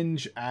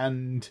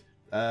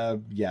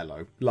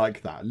yellow.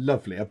 Like that.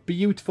 Lovely. A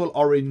beautiful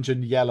orange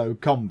and yellow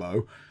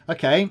combo.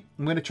 Okay,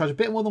 I'm going to charge a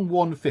bit more than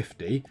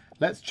 150.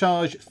 Let's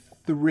charge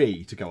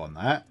 3 to go on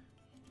that.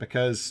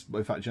 Because, well,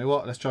 in fact, you know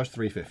what? Let's charge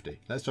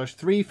 350. Let's charge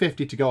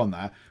 350 to go on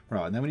that.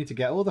 Right, and then we need to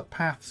get all the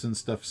paths and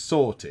stuff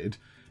sorted.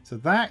 So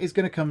that is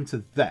going to come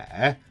to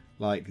there,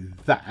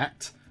 like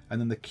that.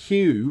 And then the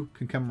queue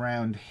can come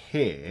around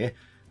here.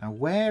 Now,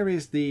 where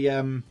is the...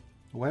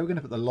 where are we going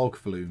to put the log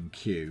flume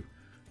queue?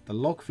 The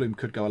log flume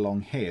could go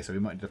along here, so we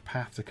might need a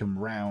path to come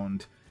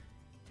round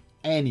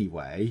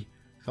anyway.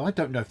 So I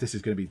don't know if this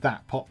is going to be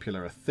that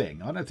popular a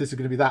thing. I don't know if this is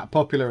going to be that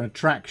popular an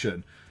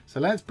attraction. So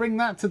let's bring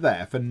that to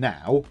there for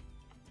now.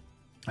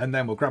 And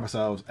then we'll grab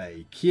ourselves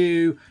a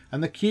queue.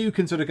 And the queue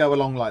can sort of go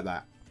along like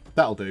that.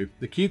 That'll do.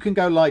 The queue can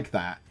go like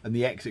that. And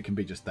the exit can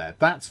be just there.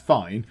 That's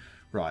fine.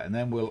 Right, and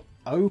then we'll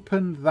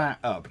open that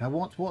up. Now,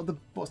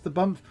 what's the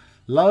bump?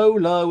 Low,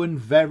 low, and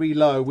very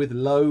low with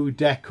low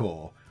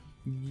decor.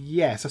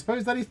 Yes, I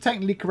suppose that is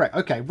technically correct.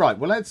 Okay, right.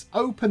 Well, let's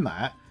open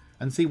that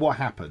and see what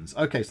happens.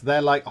 Okay, so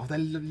they're like, oh, they're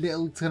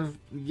little kind of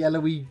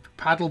yellowy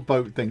paddle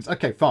boat things.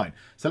 Okay, fine.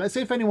 So let's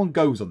see if anyone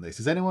goes on this.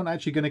 Is anyone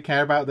actually going to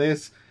care about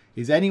this?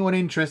 Is anyone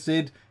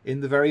interested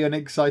in the very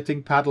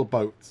unexciting paddle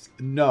boats?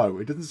 No,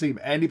 it doesn't seem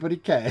anybody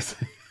cares.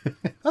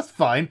 That's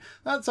fine.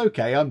 That's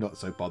okay. I'm not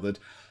so bothered.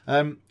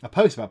 A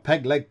post about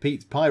Peg Leg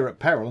Pete's Pirate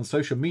Peril on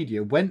social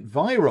media went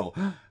viral.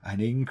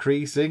 An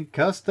increase in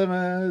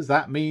customers.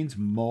 That means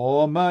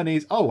more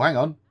monies. Oh, hang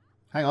on.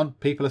 Hang on.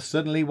 People are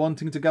suddenly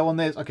wanting to go on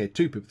this. Okay,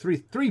 2 people.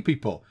 3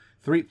 people.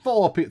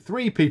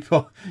 3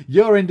 people.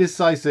 You're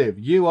indecisive.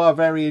 You are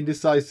very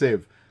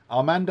indecisive.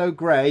 Armando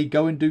Gray,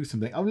 go and do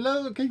something. Oh,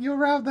 look,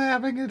 you're out there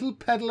having a little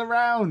pedal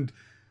around.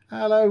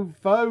 Hello,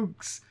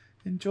 folks.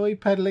 Enjoy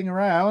pedaling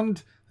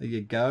around. There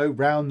you go,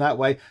 round that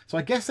way. So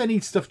I guess they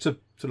need stuff to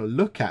sort of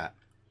look at.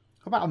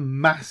 How about a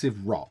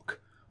massive rock?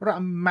 What about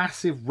a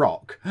massive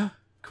rock?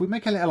 Could we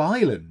make a little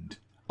island?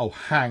 Oh,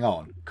 hang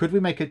on. Could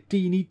we make a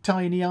teeny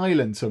tiny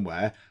island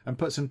somewhere and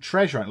put some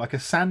treasure on it, like a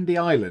sandy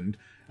island,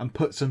 and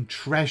put some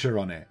treasure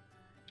on it?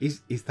 Is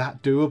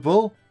that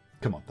doable?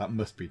 Come on, that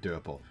must be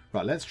doable.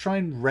 Right, let's try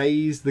and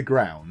raise the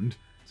ground.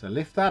 So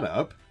lift that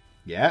up.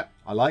 Yeah,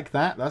 I like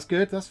that. That's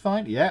good. That's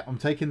fine. Yeah, I'm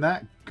taking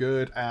that.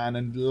 Good. And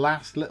then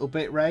last little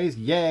bit raised.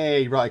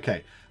 Yay. Right,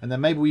 okay. And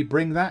then maybe we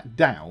bring that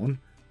down.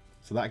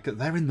 So that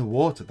they're in the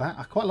water. That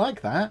I quite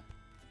like that.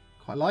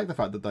 Quite like the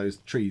fact that those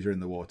trees are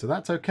in the water.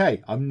 That's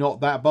okay. I'm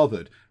not that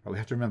bothered. Right, we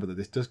have to remember that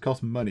this does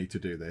cost money to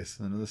do this.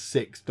 Another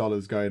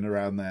 $6 going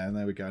around there. And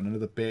there we go. And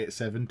another bit.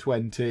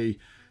 $7.20.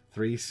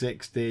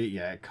 $3.60.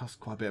 Yeah, it costs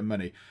quite a bit of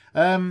money.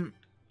 I'm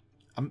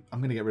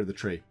going to get rid of the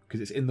tree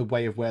because it's in the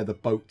way of where the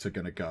boats are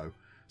going to go.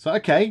 So,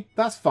 okay,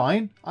 that's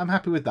fine. I'm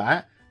happy with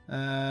that.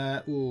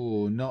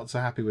 Ooh, not so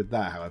happy with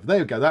that, however. There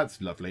we go.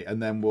 That's lovely.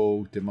 And then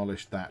we'll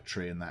demolish that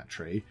tree and that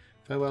tree.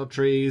 Farewell,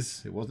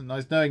 trees. It wasn't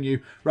nice knowing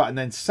you. Right, and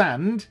then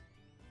sand.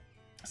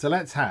 So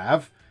let's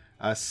have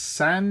a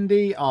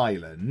sandy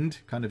island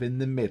kind of in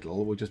the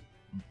middle. We'll just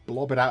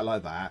blob it out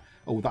like that.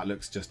 Oh, that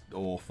looks just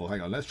awful.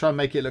 Hang on. Let's try and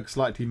make it look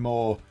slightly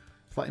more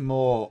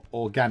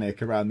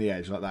organic around the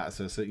edge like that.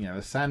 So you know,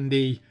 a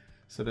sandy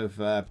sort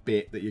of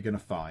bit that you're going to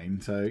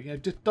find. So, you know,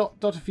 just dot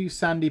a few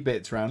sandy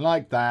bits around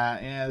like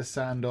that. Yeah,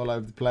 sand all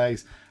over the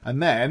place.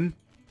 And then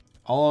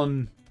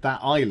on that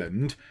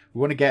island,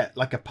 we want to get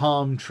like a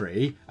palm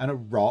tree and a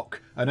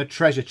rock and a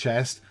treasure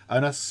chest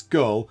and a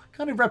skull.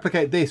 Kind of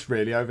replicate this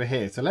really over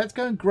here. So let's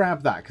go and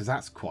grab that because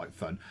that's quite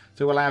fun.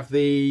 So we'll have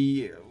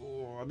the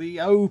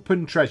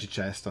open treasure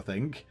chest, I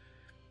think.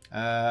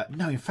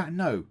 No, in fact,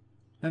 no.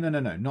 No,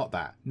 not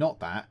that. Not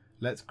that.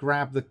 Let's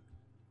grab the...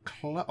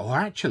 Oh,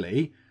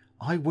 actually,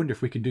 I wonder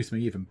if we can do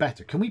something even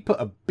better. Can we put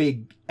a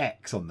big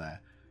X on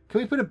there?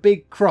 Can we put a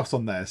big cross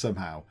on there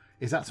somehow?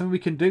 Is that something we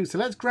can do? So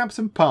let's grab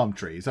some palm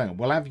trees. Hang on,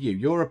 we'll have you.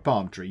 You're a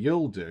palm tree.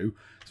 You'll do.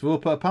 So we'll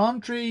put a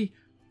palm tree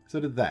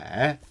sort of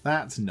there.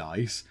 That's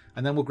nice.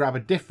 And then we'll grab a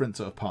different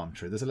sort of palm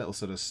tree. There's a little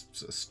sort of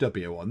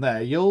stubbier one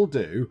there. You'll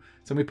do.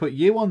 So we put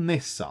you on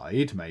this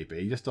side,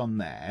 maybe, just on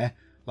there,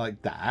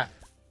 like that.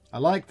 I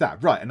like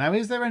that. Right, and now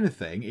is there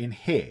anything in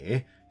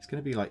here? It's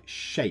going to be like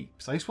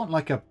shapes. I just want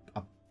like a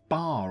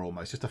bar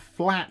almost. Just a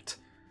flat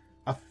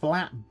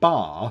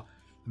bar.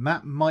 And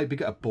that might be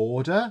a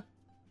border.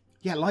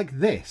 Yeah, like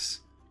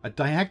this. A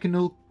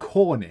diagonal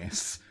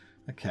cornice.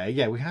 Okay,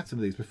 yeah, we had some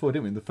of these before,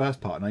 didn't we, in the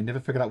first part, and I never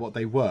figured out what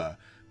they were.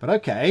 But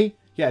okay,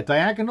 yeah,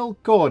 diagonal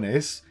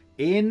cornice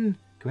in...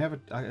 Can we have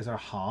a... Is there a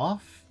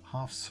half?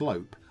 Half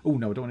slope? Oh,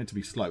 no, I don't want it to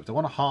be sloped. I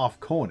want a half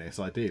cornice,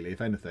 ideally,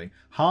 if anything.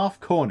 Half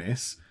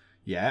cornice.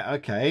 Yeah,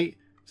 okay.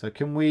 So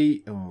can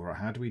we... Oh,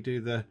 how do we do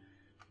the...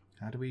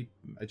 How do we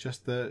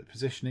adjust the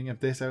positioning of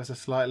this ever so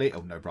slightly?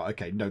 Oh, no, right,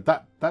 okay. No,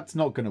 that's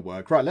not going to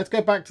work. Right, let's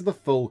go back to the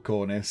full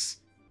cornice.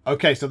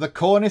 Okay, so the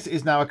cornice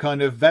is now a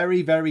kind of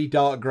very, very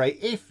dark grey,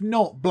 if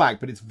not black,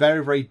 but it's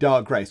very, very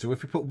dark grey. So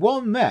if we put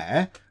one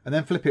there and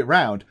then flip it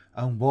round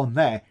and one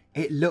there,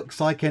 it looks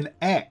like an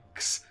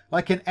X.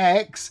 Like an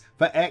X,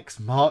 for X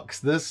marks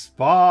the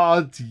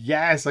spot.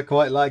 Yes, I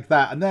quite like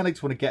that. And then I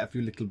just want to get a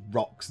few little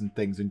rocks and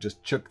things and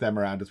just chuck them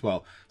around as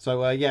well.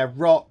 So, yeah,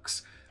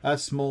 rocks, a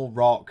small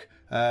rock.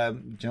 Do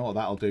you know what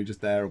that'll do?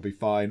 Just there will be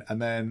fine.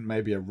 And then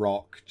maybe a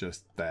rock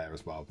just there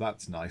as well.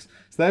 That's nice.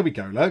 So there we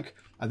go, look.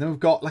 And then we've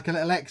got like a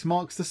little X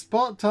marks the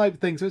spot type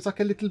thing. So it's like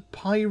a little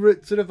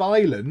pirate sort of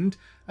island.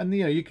 And,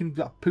 you know, you can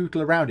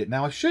pootle around it.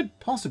 Now, I should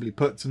possibly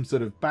put some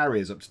sort of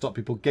barriers up to stop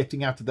people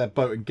getting out of their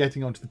boat and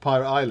getting onto the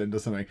pirate island or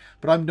something.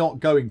 But I'm not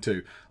going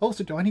to.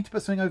 Also, do I need to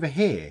put something over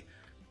here?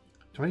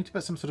 Do I need to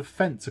put some sort of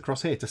fence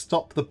across here to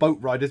stop the boat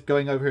riders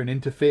going over here and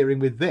interfering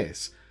with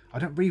this? I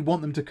don't really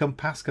want them to come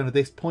past kind of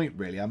this point,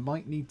 really. I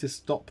might need to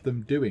stop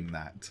them doing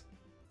that.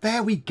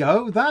 There we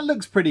go. That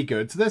looks pretty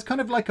good. So there's kind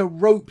of like a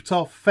roped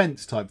off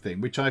fence type thing,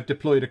 which I've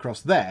deployed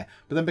across there.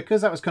 But then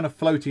because that was kind of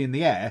floating in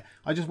the air,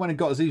 I just went and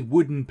got us these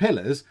wooden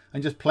pillars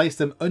and just placed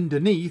them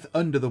underneath,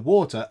 under the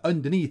water,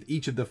 underneath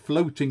each of the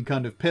floating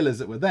kind of pillars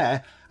that were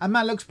there. And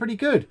that looks pretty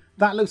good.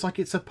 That looks like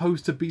it's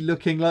supposed to be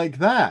looking like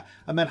that.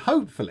 And then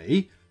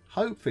hopefully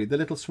the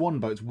little swan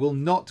boats will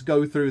not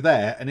go through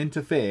there and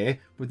interfere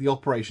with the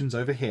operations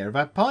over here of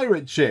our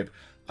pirate ship.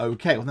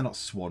 Okay, well, they're not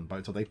swan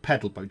boats, are they?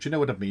 Pedal boats, you know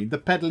what I mean? The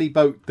pedally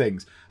boat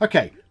things.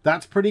 Okay,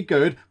 that's pretty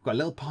good. We've got a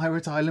little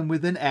pirate island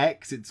with an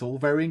X. It's all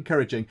very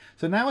encouraging.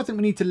 So now I think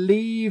we need to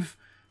leave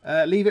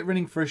it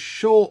running for a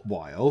short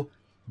while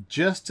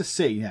just to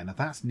see. Yeah, now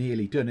that's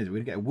nearly done, isn't it? We're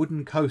going to get a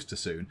wooden coaster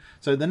soon.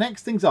 So the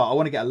next things are, I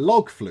want to get a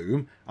log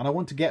flume and I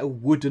want to get a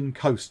wooden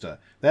coaster.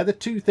 They're the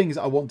two things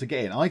that I want to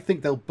get in. I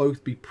think they'll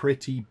both be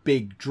pretty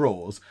big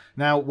draws.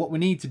 Now, what we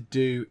need to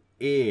do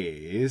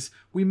is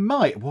we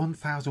might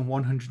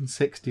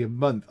 1,160 a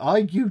month. Are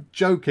you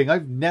joking?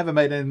 I've never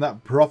made anything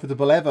that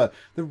profitable ever.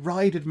 The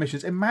ride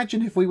admissions.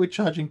 Imagine if we were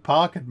charging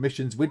park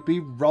admissions. We'd be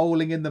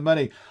rolling in the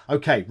money.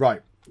 Okay,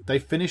 right. They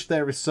finished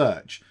their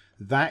research.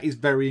 That is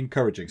very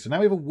encouraging. So now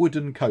we have a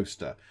wooden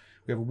coaster.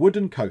 We have a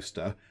wooden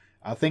coaster.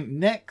 I think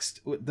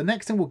the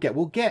next thing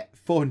we'll get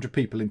 400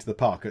 people into the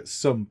park at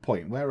some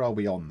point. Where are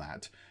we on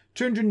that?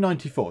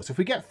 294. So if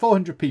we get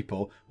 400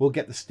 people, we'll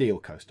get the steel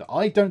coaster.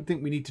 I don't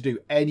think we need to do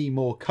any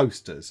more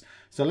coasters.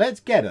 So let's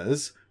get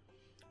us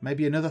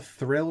maybe another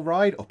thrill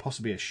ride or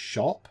possibly a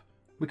shop.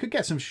 We could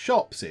get some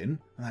shops in.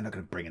 And they're not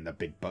going to bring in the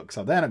big bucks.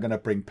 So they're not going to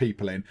bring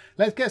people in.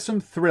 Let's get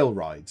some thrill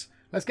rides.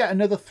 let's get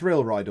another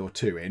thrill ride or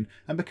two in.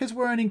 And because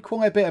we're earning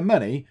quite a bit of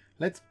money,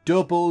 let's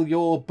double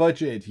your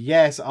budget.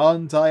 Yes,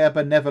 aren't I a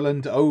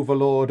benevolent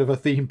overlord of a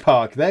theme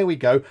park? There we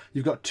go.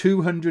 You've got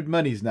 200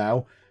 monies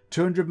now.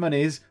 200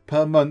 monies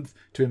per month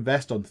to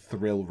invest on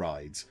thrill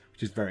rides,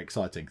 which is very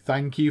exciting.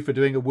 Thank you for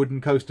doing a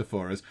wooden coaster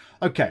for us.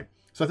 Okay,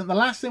 so I think the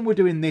last thing we'll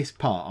do in this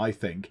part, I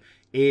think,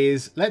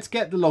 is let's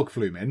get the log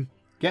flume in.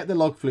 Get the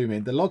log flume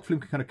in. The log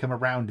flume can kind of come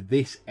around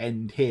this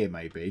end here,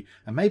 maybe.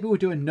 And maybe we'll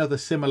do another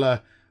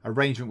similar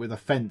arrangement with a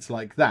fence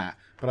like that,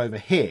 but over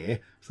here,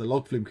 so the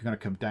log flume can kind of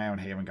come down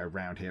here and go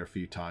round here a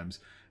few times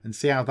and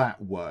see how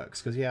that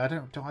works. Because, yeah, I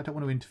don't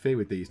want to interfere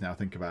with these now,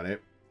 think about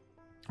it.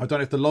 I don't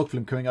know if the log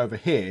flume coming over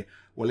here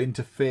will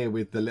interfere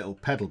with the little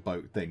pedal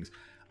boat things.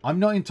 I'm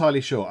not entirely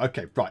sure.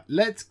 Okay, right,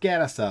 let's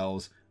get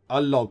ourselves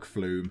a log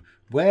flume.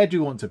 Where do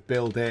you want to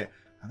build it?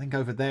 I think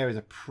over there is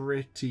a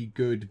pretty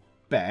good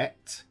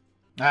bet.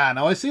 Ah,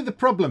 now I see the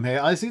problem here.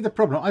 I see the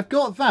problem. I've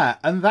got that,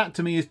 and that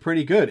to me is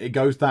pretty good. It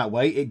goes that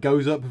way. It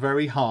goes up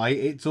very high.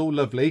 It's all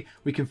lovely.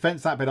 We can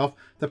fence that bit off.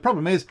 The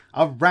problem is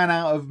I've ran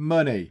out of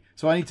money.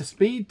 So I need to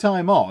speed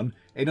time on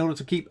in order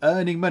to keep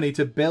earning money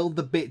to build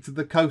the bits of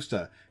the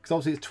coaster. Because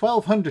obviously it's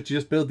 1,200 to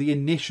just build the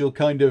initial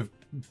kind of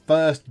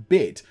first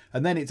bit,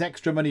 and then it's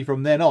extra money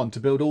from then on to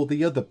build all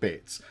the other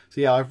bits.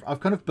 So yeah, I've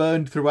kind of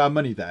burned through our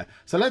money there.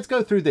 So let's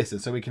go through this, and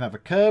so we can have a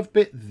curved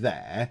bit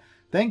there.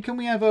 Then can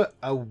we have a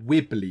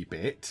wibbly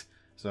bit?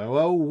 So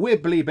a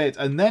wibbly bit,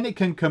 and then it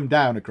can come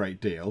down a great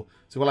deal.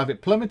 So we'll have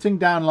it plummeting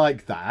down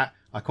like that.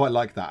 I quite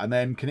like that. And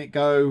then can it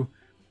go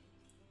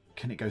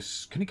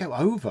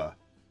over?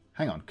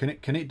 Hang on,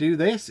 can it do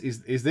this?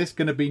 Is this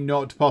going to be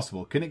not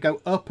possible? Can it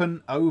go up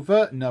and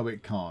over? No,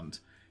 it can't.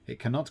 It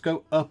cannot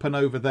go up and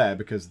over there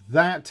because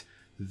that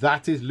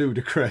is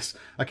ludicrous.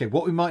 Okay,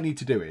 what we might need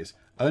to do is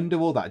undo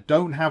all that.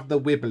 Don't have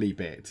the wibbly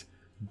bit.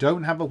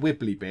 Don't have a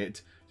wibbly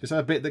bit. Just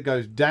have a bit that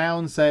goes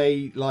down,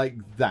 say, like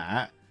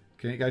that.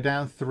 Can it go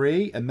down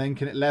 3? And then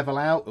can it level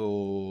out?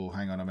 Oh,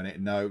 hang on a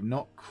minute. No,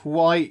 not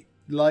quite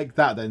like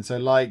that then. So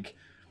like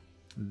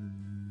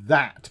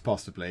that,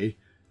 possibly.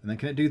 And then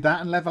can it do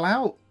that and level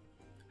out?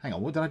 Hang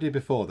on, what did I do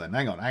before then?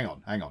 Hang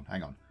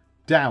on.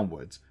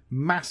 Downwards.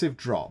 Massive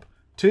drop.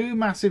 2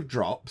 massive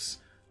drops.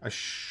 A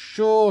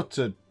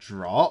shorter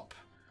drop.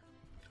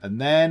 And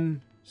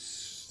then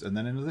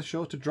another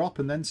shorter drop.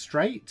 And then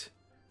straight.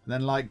 And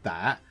then like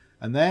that.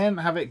 And then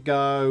have it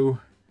go...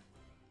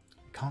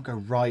 It can't go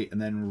right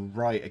and then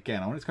right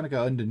again. I want it's going to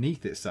go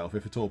underneath itself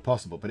if at all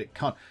possible, but it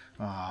can't.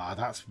 Ah,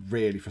 that's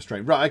really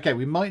frustrating. Right, okay,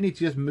 we might need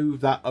to just move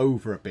that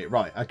over a bit.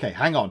 Right, okay,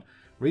 hang on.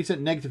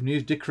 Recent negative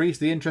news decreased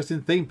the interest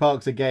in theme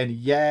parks again.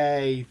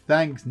 Yay!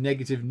 Thanks,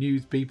 negative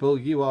news people.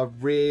 You are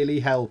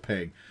really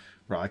helping.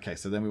 Right, okay,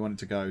 so then we want it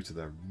to go to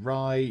the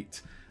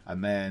right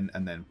and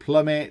then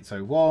plummet.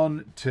 So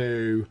 1,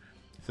 2...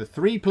 So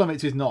 3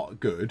 plummets is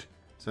not good.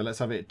 So let's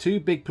have it 2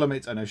 big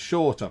plummets and a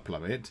shorter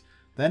plummet.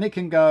 Then it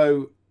can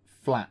go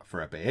flat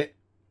for a bit,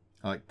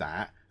 like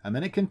that. And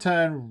then it can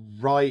turn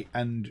right.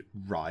 And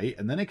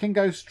then it can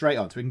go straight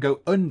on. So it can go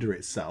under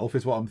itself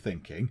is what I'm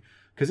thinking.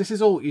 Because this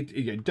is all,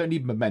 you don't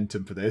need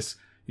momentum for this.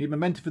 You need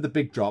momentum for the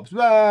big drops.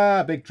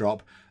 Ah, big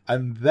drop.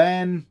 And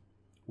then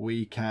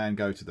we can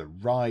go to the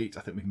right. I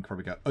think we can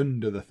probably go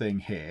under the thing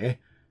here.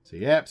 So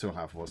yep, so we'll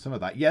have some of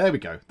that. Yeah, there we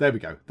go. There we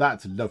go.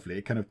 That's lovely.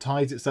 It kind of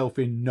ties itself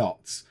in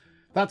knots.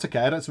 That's okay,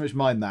 I don't so much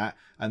mind that.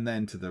 And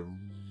then to the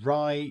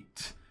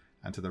right,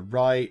 and to the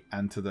right,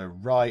 and to the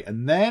right.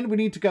 And then we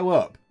need to go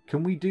up.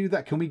 Can we do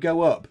that? Can we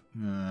go up?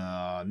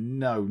 No,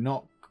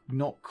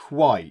 not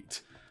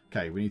quite.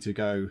 Okay, we need to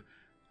go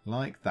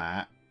like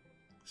that.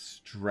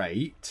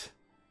 Straight.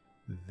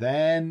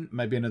 Then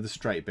maybe another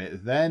straight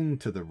bit. Then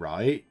to the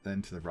right,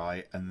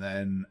 and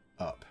then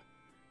up.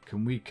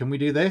 Can we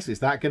do this? Is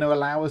that going to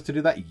allow us to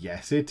do that?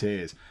 Yes, it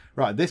is.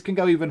 Right, this can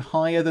go even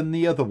higher than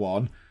the other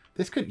one.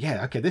 This could,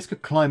 yeah, okay, this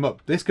could climb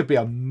up. This could be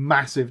a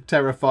massive,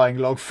 terrifying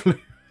log flume.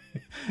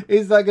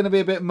 Is that going to be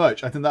a bit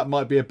much? I think that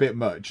might be a bit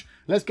much.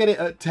 Let's get it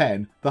at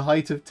 10, the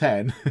height of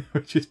 10,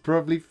 which is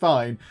probably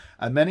fine.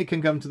 And then it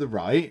can come to the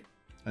right,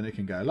 and it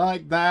can go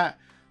like that,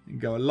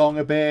 and go along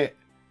a bit,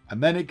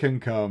 and then it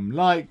can come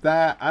like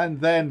that, and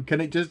then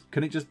can it just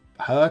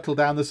hurtle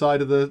down the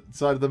side of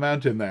the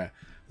mountain there,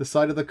 the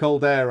side of the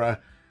caldera,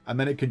 and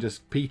then it can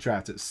just peter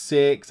out at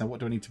 6. And what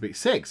do I need to be?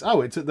 6.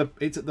 Oh, it's at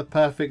the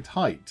perfect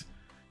height.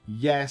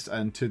 Yes,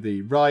 and to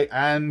the right,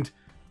 and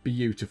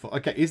beautiful.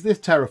 Okay, is this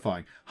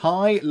terrifying?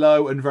 High,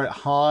 low, and very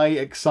high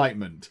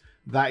excitement.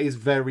 That is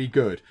very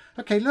good.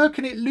 Okay, look,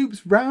 and it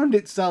loops round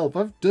itself.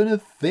 I've done a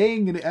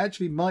thing, and it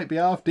actually might be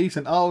half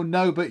decent. Oh,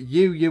 no, but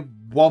you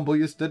womble,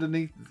 you're stuck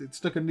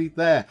underneath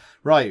there.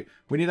 Right,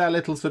 we need our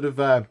little sort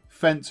of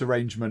fence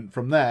arrangement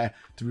from there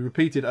to be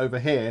repeated over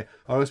here,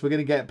 or else we're going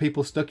to get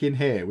people stuck in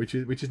here, which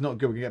is not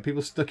good. We're going to get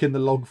people stuck in the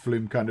log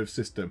flume kind of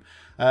system.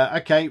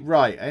 Okay,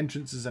 right,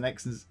 entrances and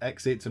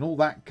exits and all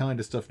that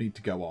kind of stuff need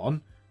to go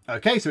on.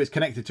 Okay, so it's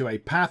connected to a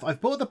path.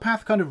 I've brought the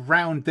path kind of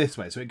round this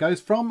way. So it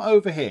goes from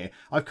over here.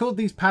 I've called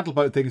these paddle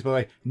boat things, by the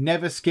way,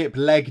 never skip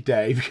leg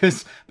day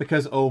because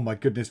oh my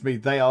goodness me,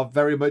 they are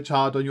very much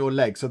hard on your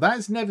legs. So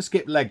that's never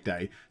skip leg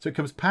day. So it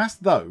comes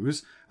past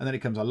those and then it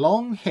comes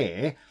along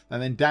here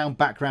and then down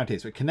back around here.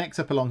 So it connects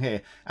up along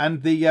here.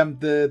 And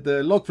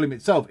the log flume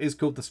itself is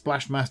called the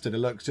Splash Master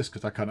Deluxe, just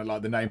because I kind of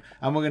like the name.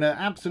 And we're going to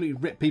absolutely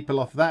rip people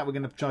off that. We're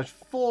going to charge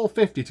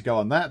 $4.50 to go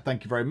on that.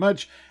 Thank you very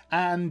much.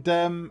 And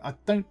I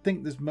don't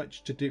think there's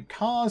much to do.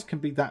 Cars can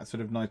be that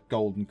sort of nice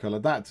golden colour.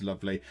 That's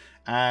lovely.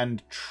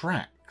 And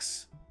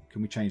tracks.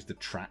 Can we change the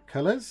track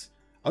colours?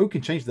 Oh, we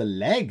can change the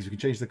legs. We can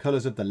change the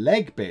colours of the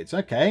leg bits.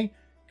 Okay.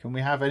 Can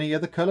we have any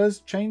other colours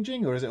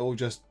changing? Or is it all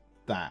just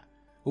that?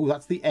 Oh,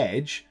 that's the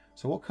edge.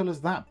 So what colour's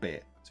that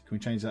bit? So can we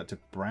change that to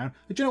brown?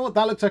 Do you know what?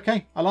 That looks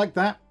okay. I like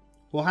that.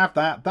 We'll have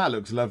that. That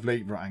looks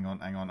lovely. Right, hang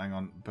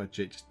on.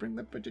 Budget. Just bring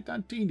the budget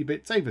down a teeny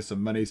bit. Save us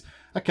some monies.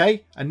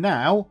 Okay, and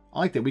now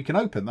I think we can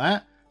open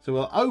that. So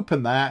we'll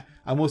open that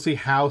and we'll see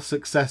how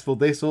successful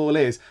this all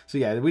is. So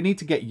yeah, we need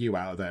to get you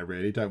out of there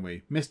really, don't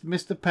we?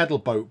 Mr. Pedal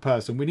Boat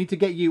person, we need to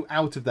get you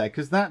out of there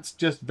because that's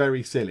just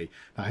very silly.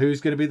 Now,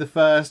 who's going to be the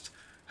first?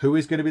 Who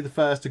is going to be the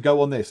first to go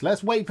on this?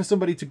 Let's wait for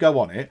somebody to go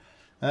on it.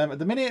 At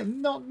the minute,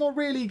 not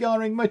really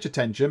garnering much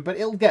attention, but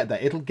it'll get there.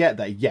 It'll get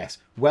there. Yes,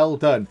 well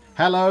done.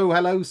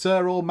 Hello,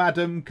 sir or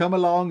madam. Come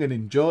along and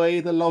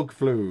enjoy the log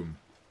flume.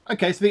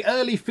 Okay, so the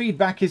early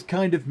feedback is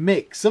kind of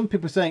mixed. Some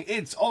people are saying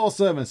it's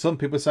awesome, and some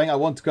people are saying I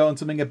want to go on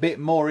something a bit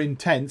more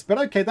intense. But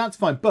okay, that's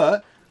fine.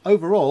 But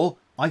overall,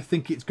 I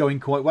think it's going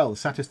quite well. The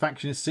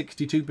satisfaction is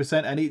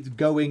 62% and it's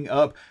going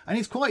up. And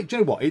it's quite, do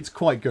you know what? It's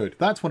quite good.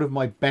 That's one of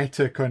my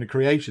better kind of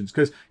creations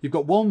because you've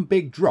got one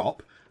big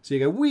drop. So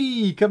you go,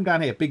 wee, come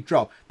down here, big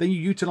drop. Then you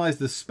utilise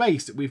the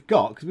space that we've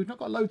got, because we've not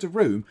got loads of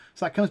room.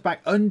 So that comes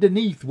back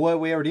underneath where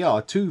we already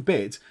are, 2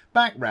 bits,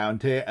 back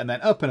round here, and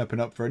then up and up and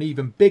up for an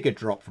even bigger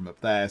drop from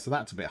up there. So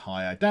that's a bit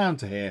higher, down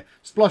to here,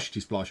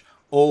 sploshity splosh,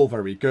 all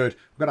very good.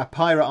 We've got our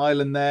pirate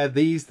island there.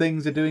 These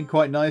things are doing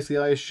quite nicely,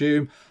 I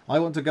assume. I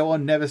want to go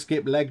on never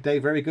skip leg day,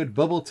 very good.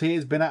 Bubble tea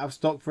has been out of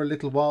stock for a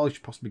little while. You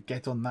should possibly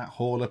get on that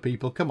hauler,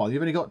 people. Come on,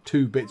 you've only got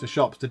 2 bits of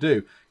shops to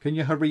do. Can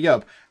you hurry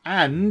up?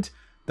 And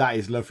that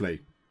is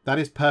lovely. That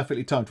is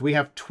perfectly timed. We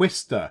have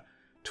Twister.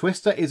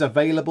 Twister is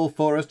available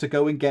for us to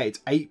go and get. It's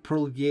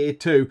April year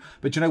 2.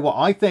 But you know what?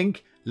 I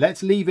think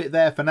let's leave it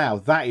there for now.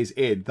 That is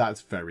in. That's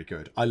very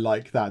good. I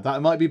like that.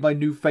 That might be my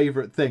new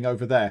favourite thing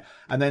over there.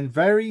 And then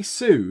very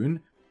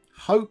soon,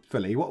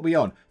 hopefully, what are we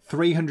on?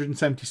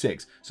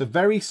 376. So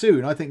very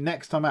soon, I think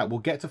next time out, we'll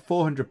get to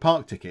 400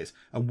 park tickets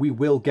and we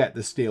will get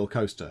the steel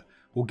coaster.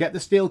 We'll get the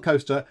steel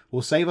coaster,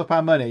 we'll save up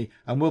our money,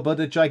 and we'll build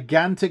a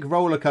gigantic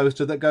roller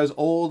coaster that goes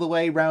all the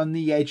way around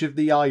the edge of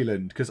the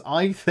island. Because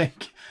I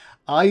think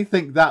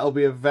that'll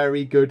be a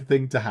very good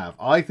thing to have.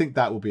 I think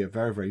that will be a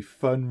very, very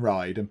fun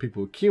ride, and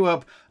people will queue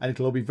up, and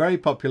it'll all be very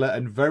popular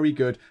and very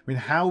good. I mean,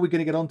 how are we going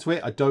to get onto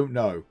it? I don't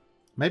know.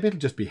 Maybe it'll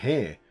just be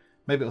here.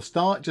 Maybe it'll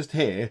start just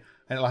here,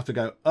 and it'll have to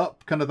go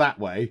up kind of that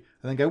way,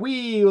 and then go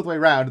wee all the way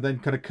around, and then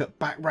kind of cut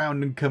back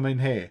round and come in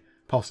here.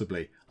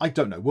 Possibly. I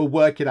don't know. We'll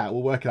work it out.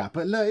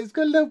 But look, it's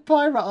got a little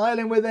pirate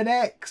island with an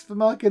X for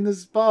marking the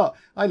spot.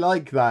 I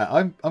like that.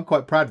 I'm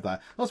quite proud of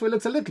that. Also, it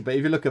looks a little bit,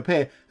 if you look up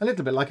here, a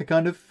little bit like a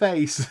kind of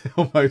face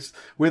almost,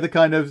 with a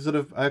kind of sort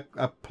of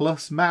a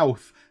plus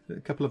mouth, a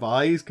couple of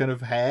eyes, kind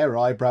of hair,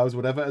 eyebrows,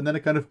 whatever, and then a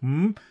kind of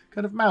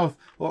kind of mouth.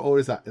 Or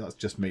is that's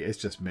just me? It's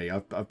just me.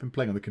 I've been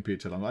playing on the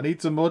computer long. I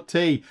need some more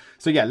tea.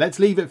 So yeah, let's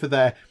leave it for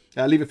there.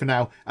 Leave it for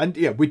now. And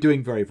yeah, we're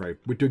doing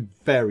we're doing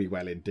very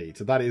well indeed.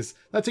 So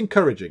that's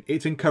encouraging.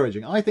 It's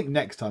encouraging. I think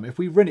next time, if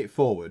we run it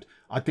forward,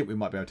 I think we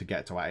might be able to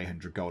get to our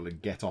 800 goal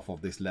and get off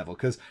of this level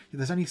because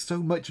there's only so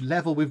much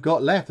level we've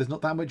got left. There's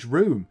not that much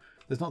room.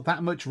 There's not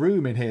that much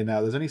room in here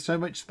now. There's only so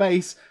much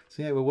space.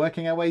 So yeah, we're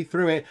working our way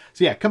through it.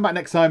 So yeah, come back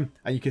next time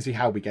and you can see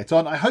how we get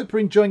on. I hope you're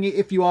enjoying it.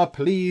 If you are,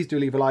 please do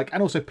leave a like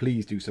and also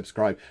please do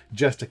subscribe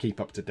just to keep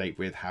up to date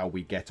with how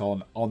we get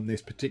on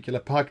this particular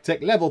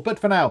Parkitect level. But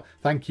for now,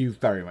 thank you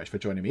very much for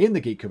joining me in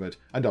the Geek Cupboard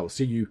and I'll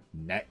see you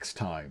next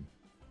time.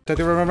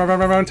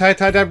 Run,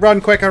 Ted, run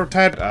quicker,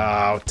 Ted.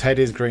 Oh, Ted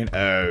is green.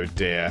 Oh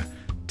dear.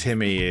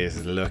 Timmy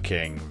is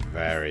looking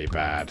very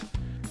bad.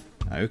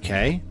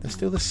 Okay, there's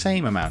still the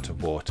same amount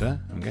of water.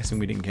 I'm guessing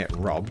we didn't get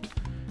robbed.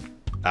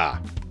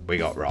 Ah, we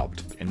got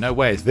robbed. In no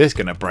way is this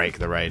going to break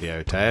the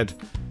radio, Ted.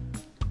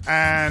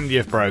 And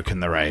you've broken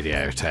the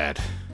radio, Ted.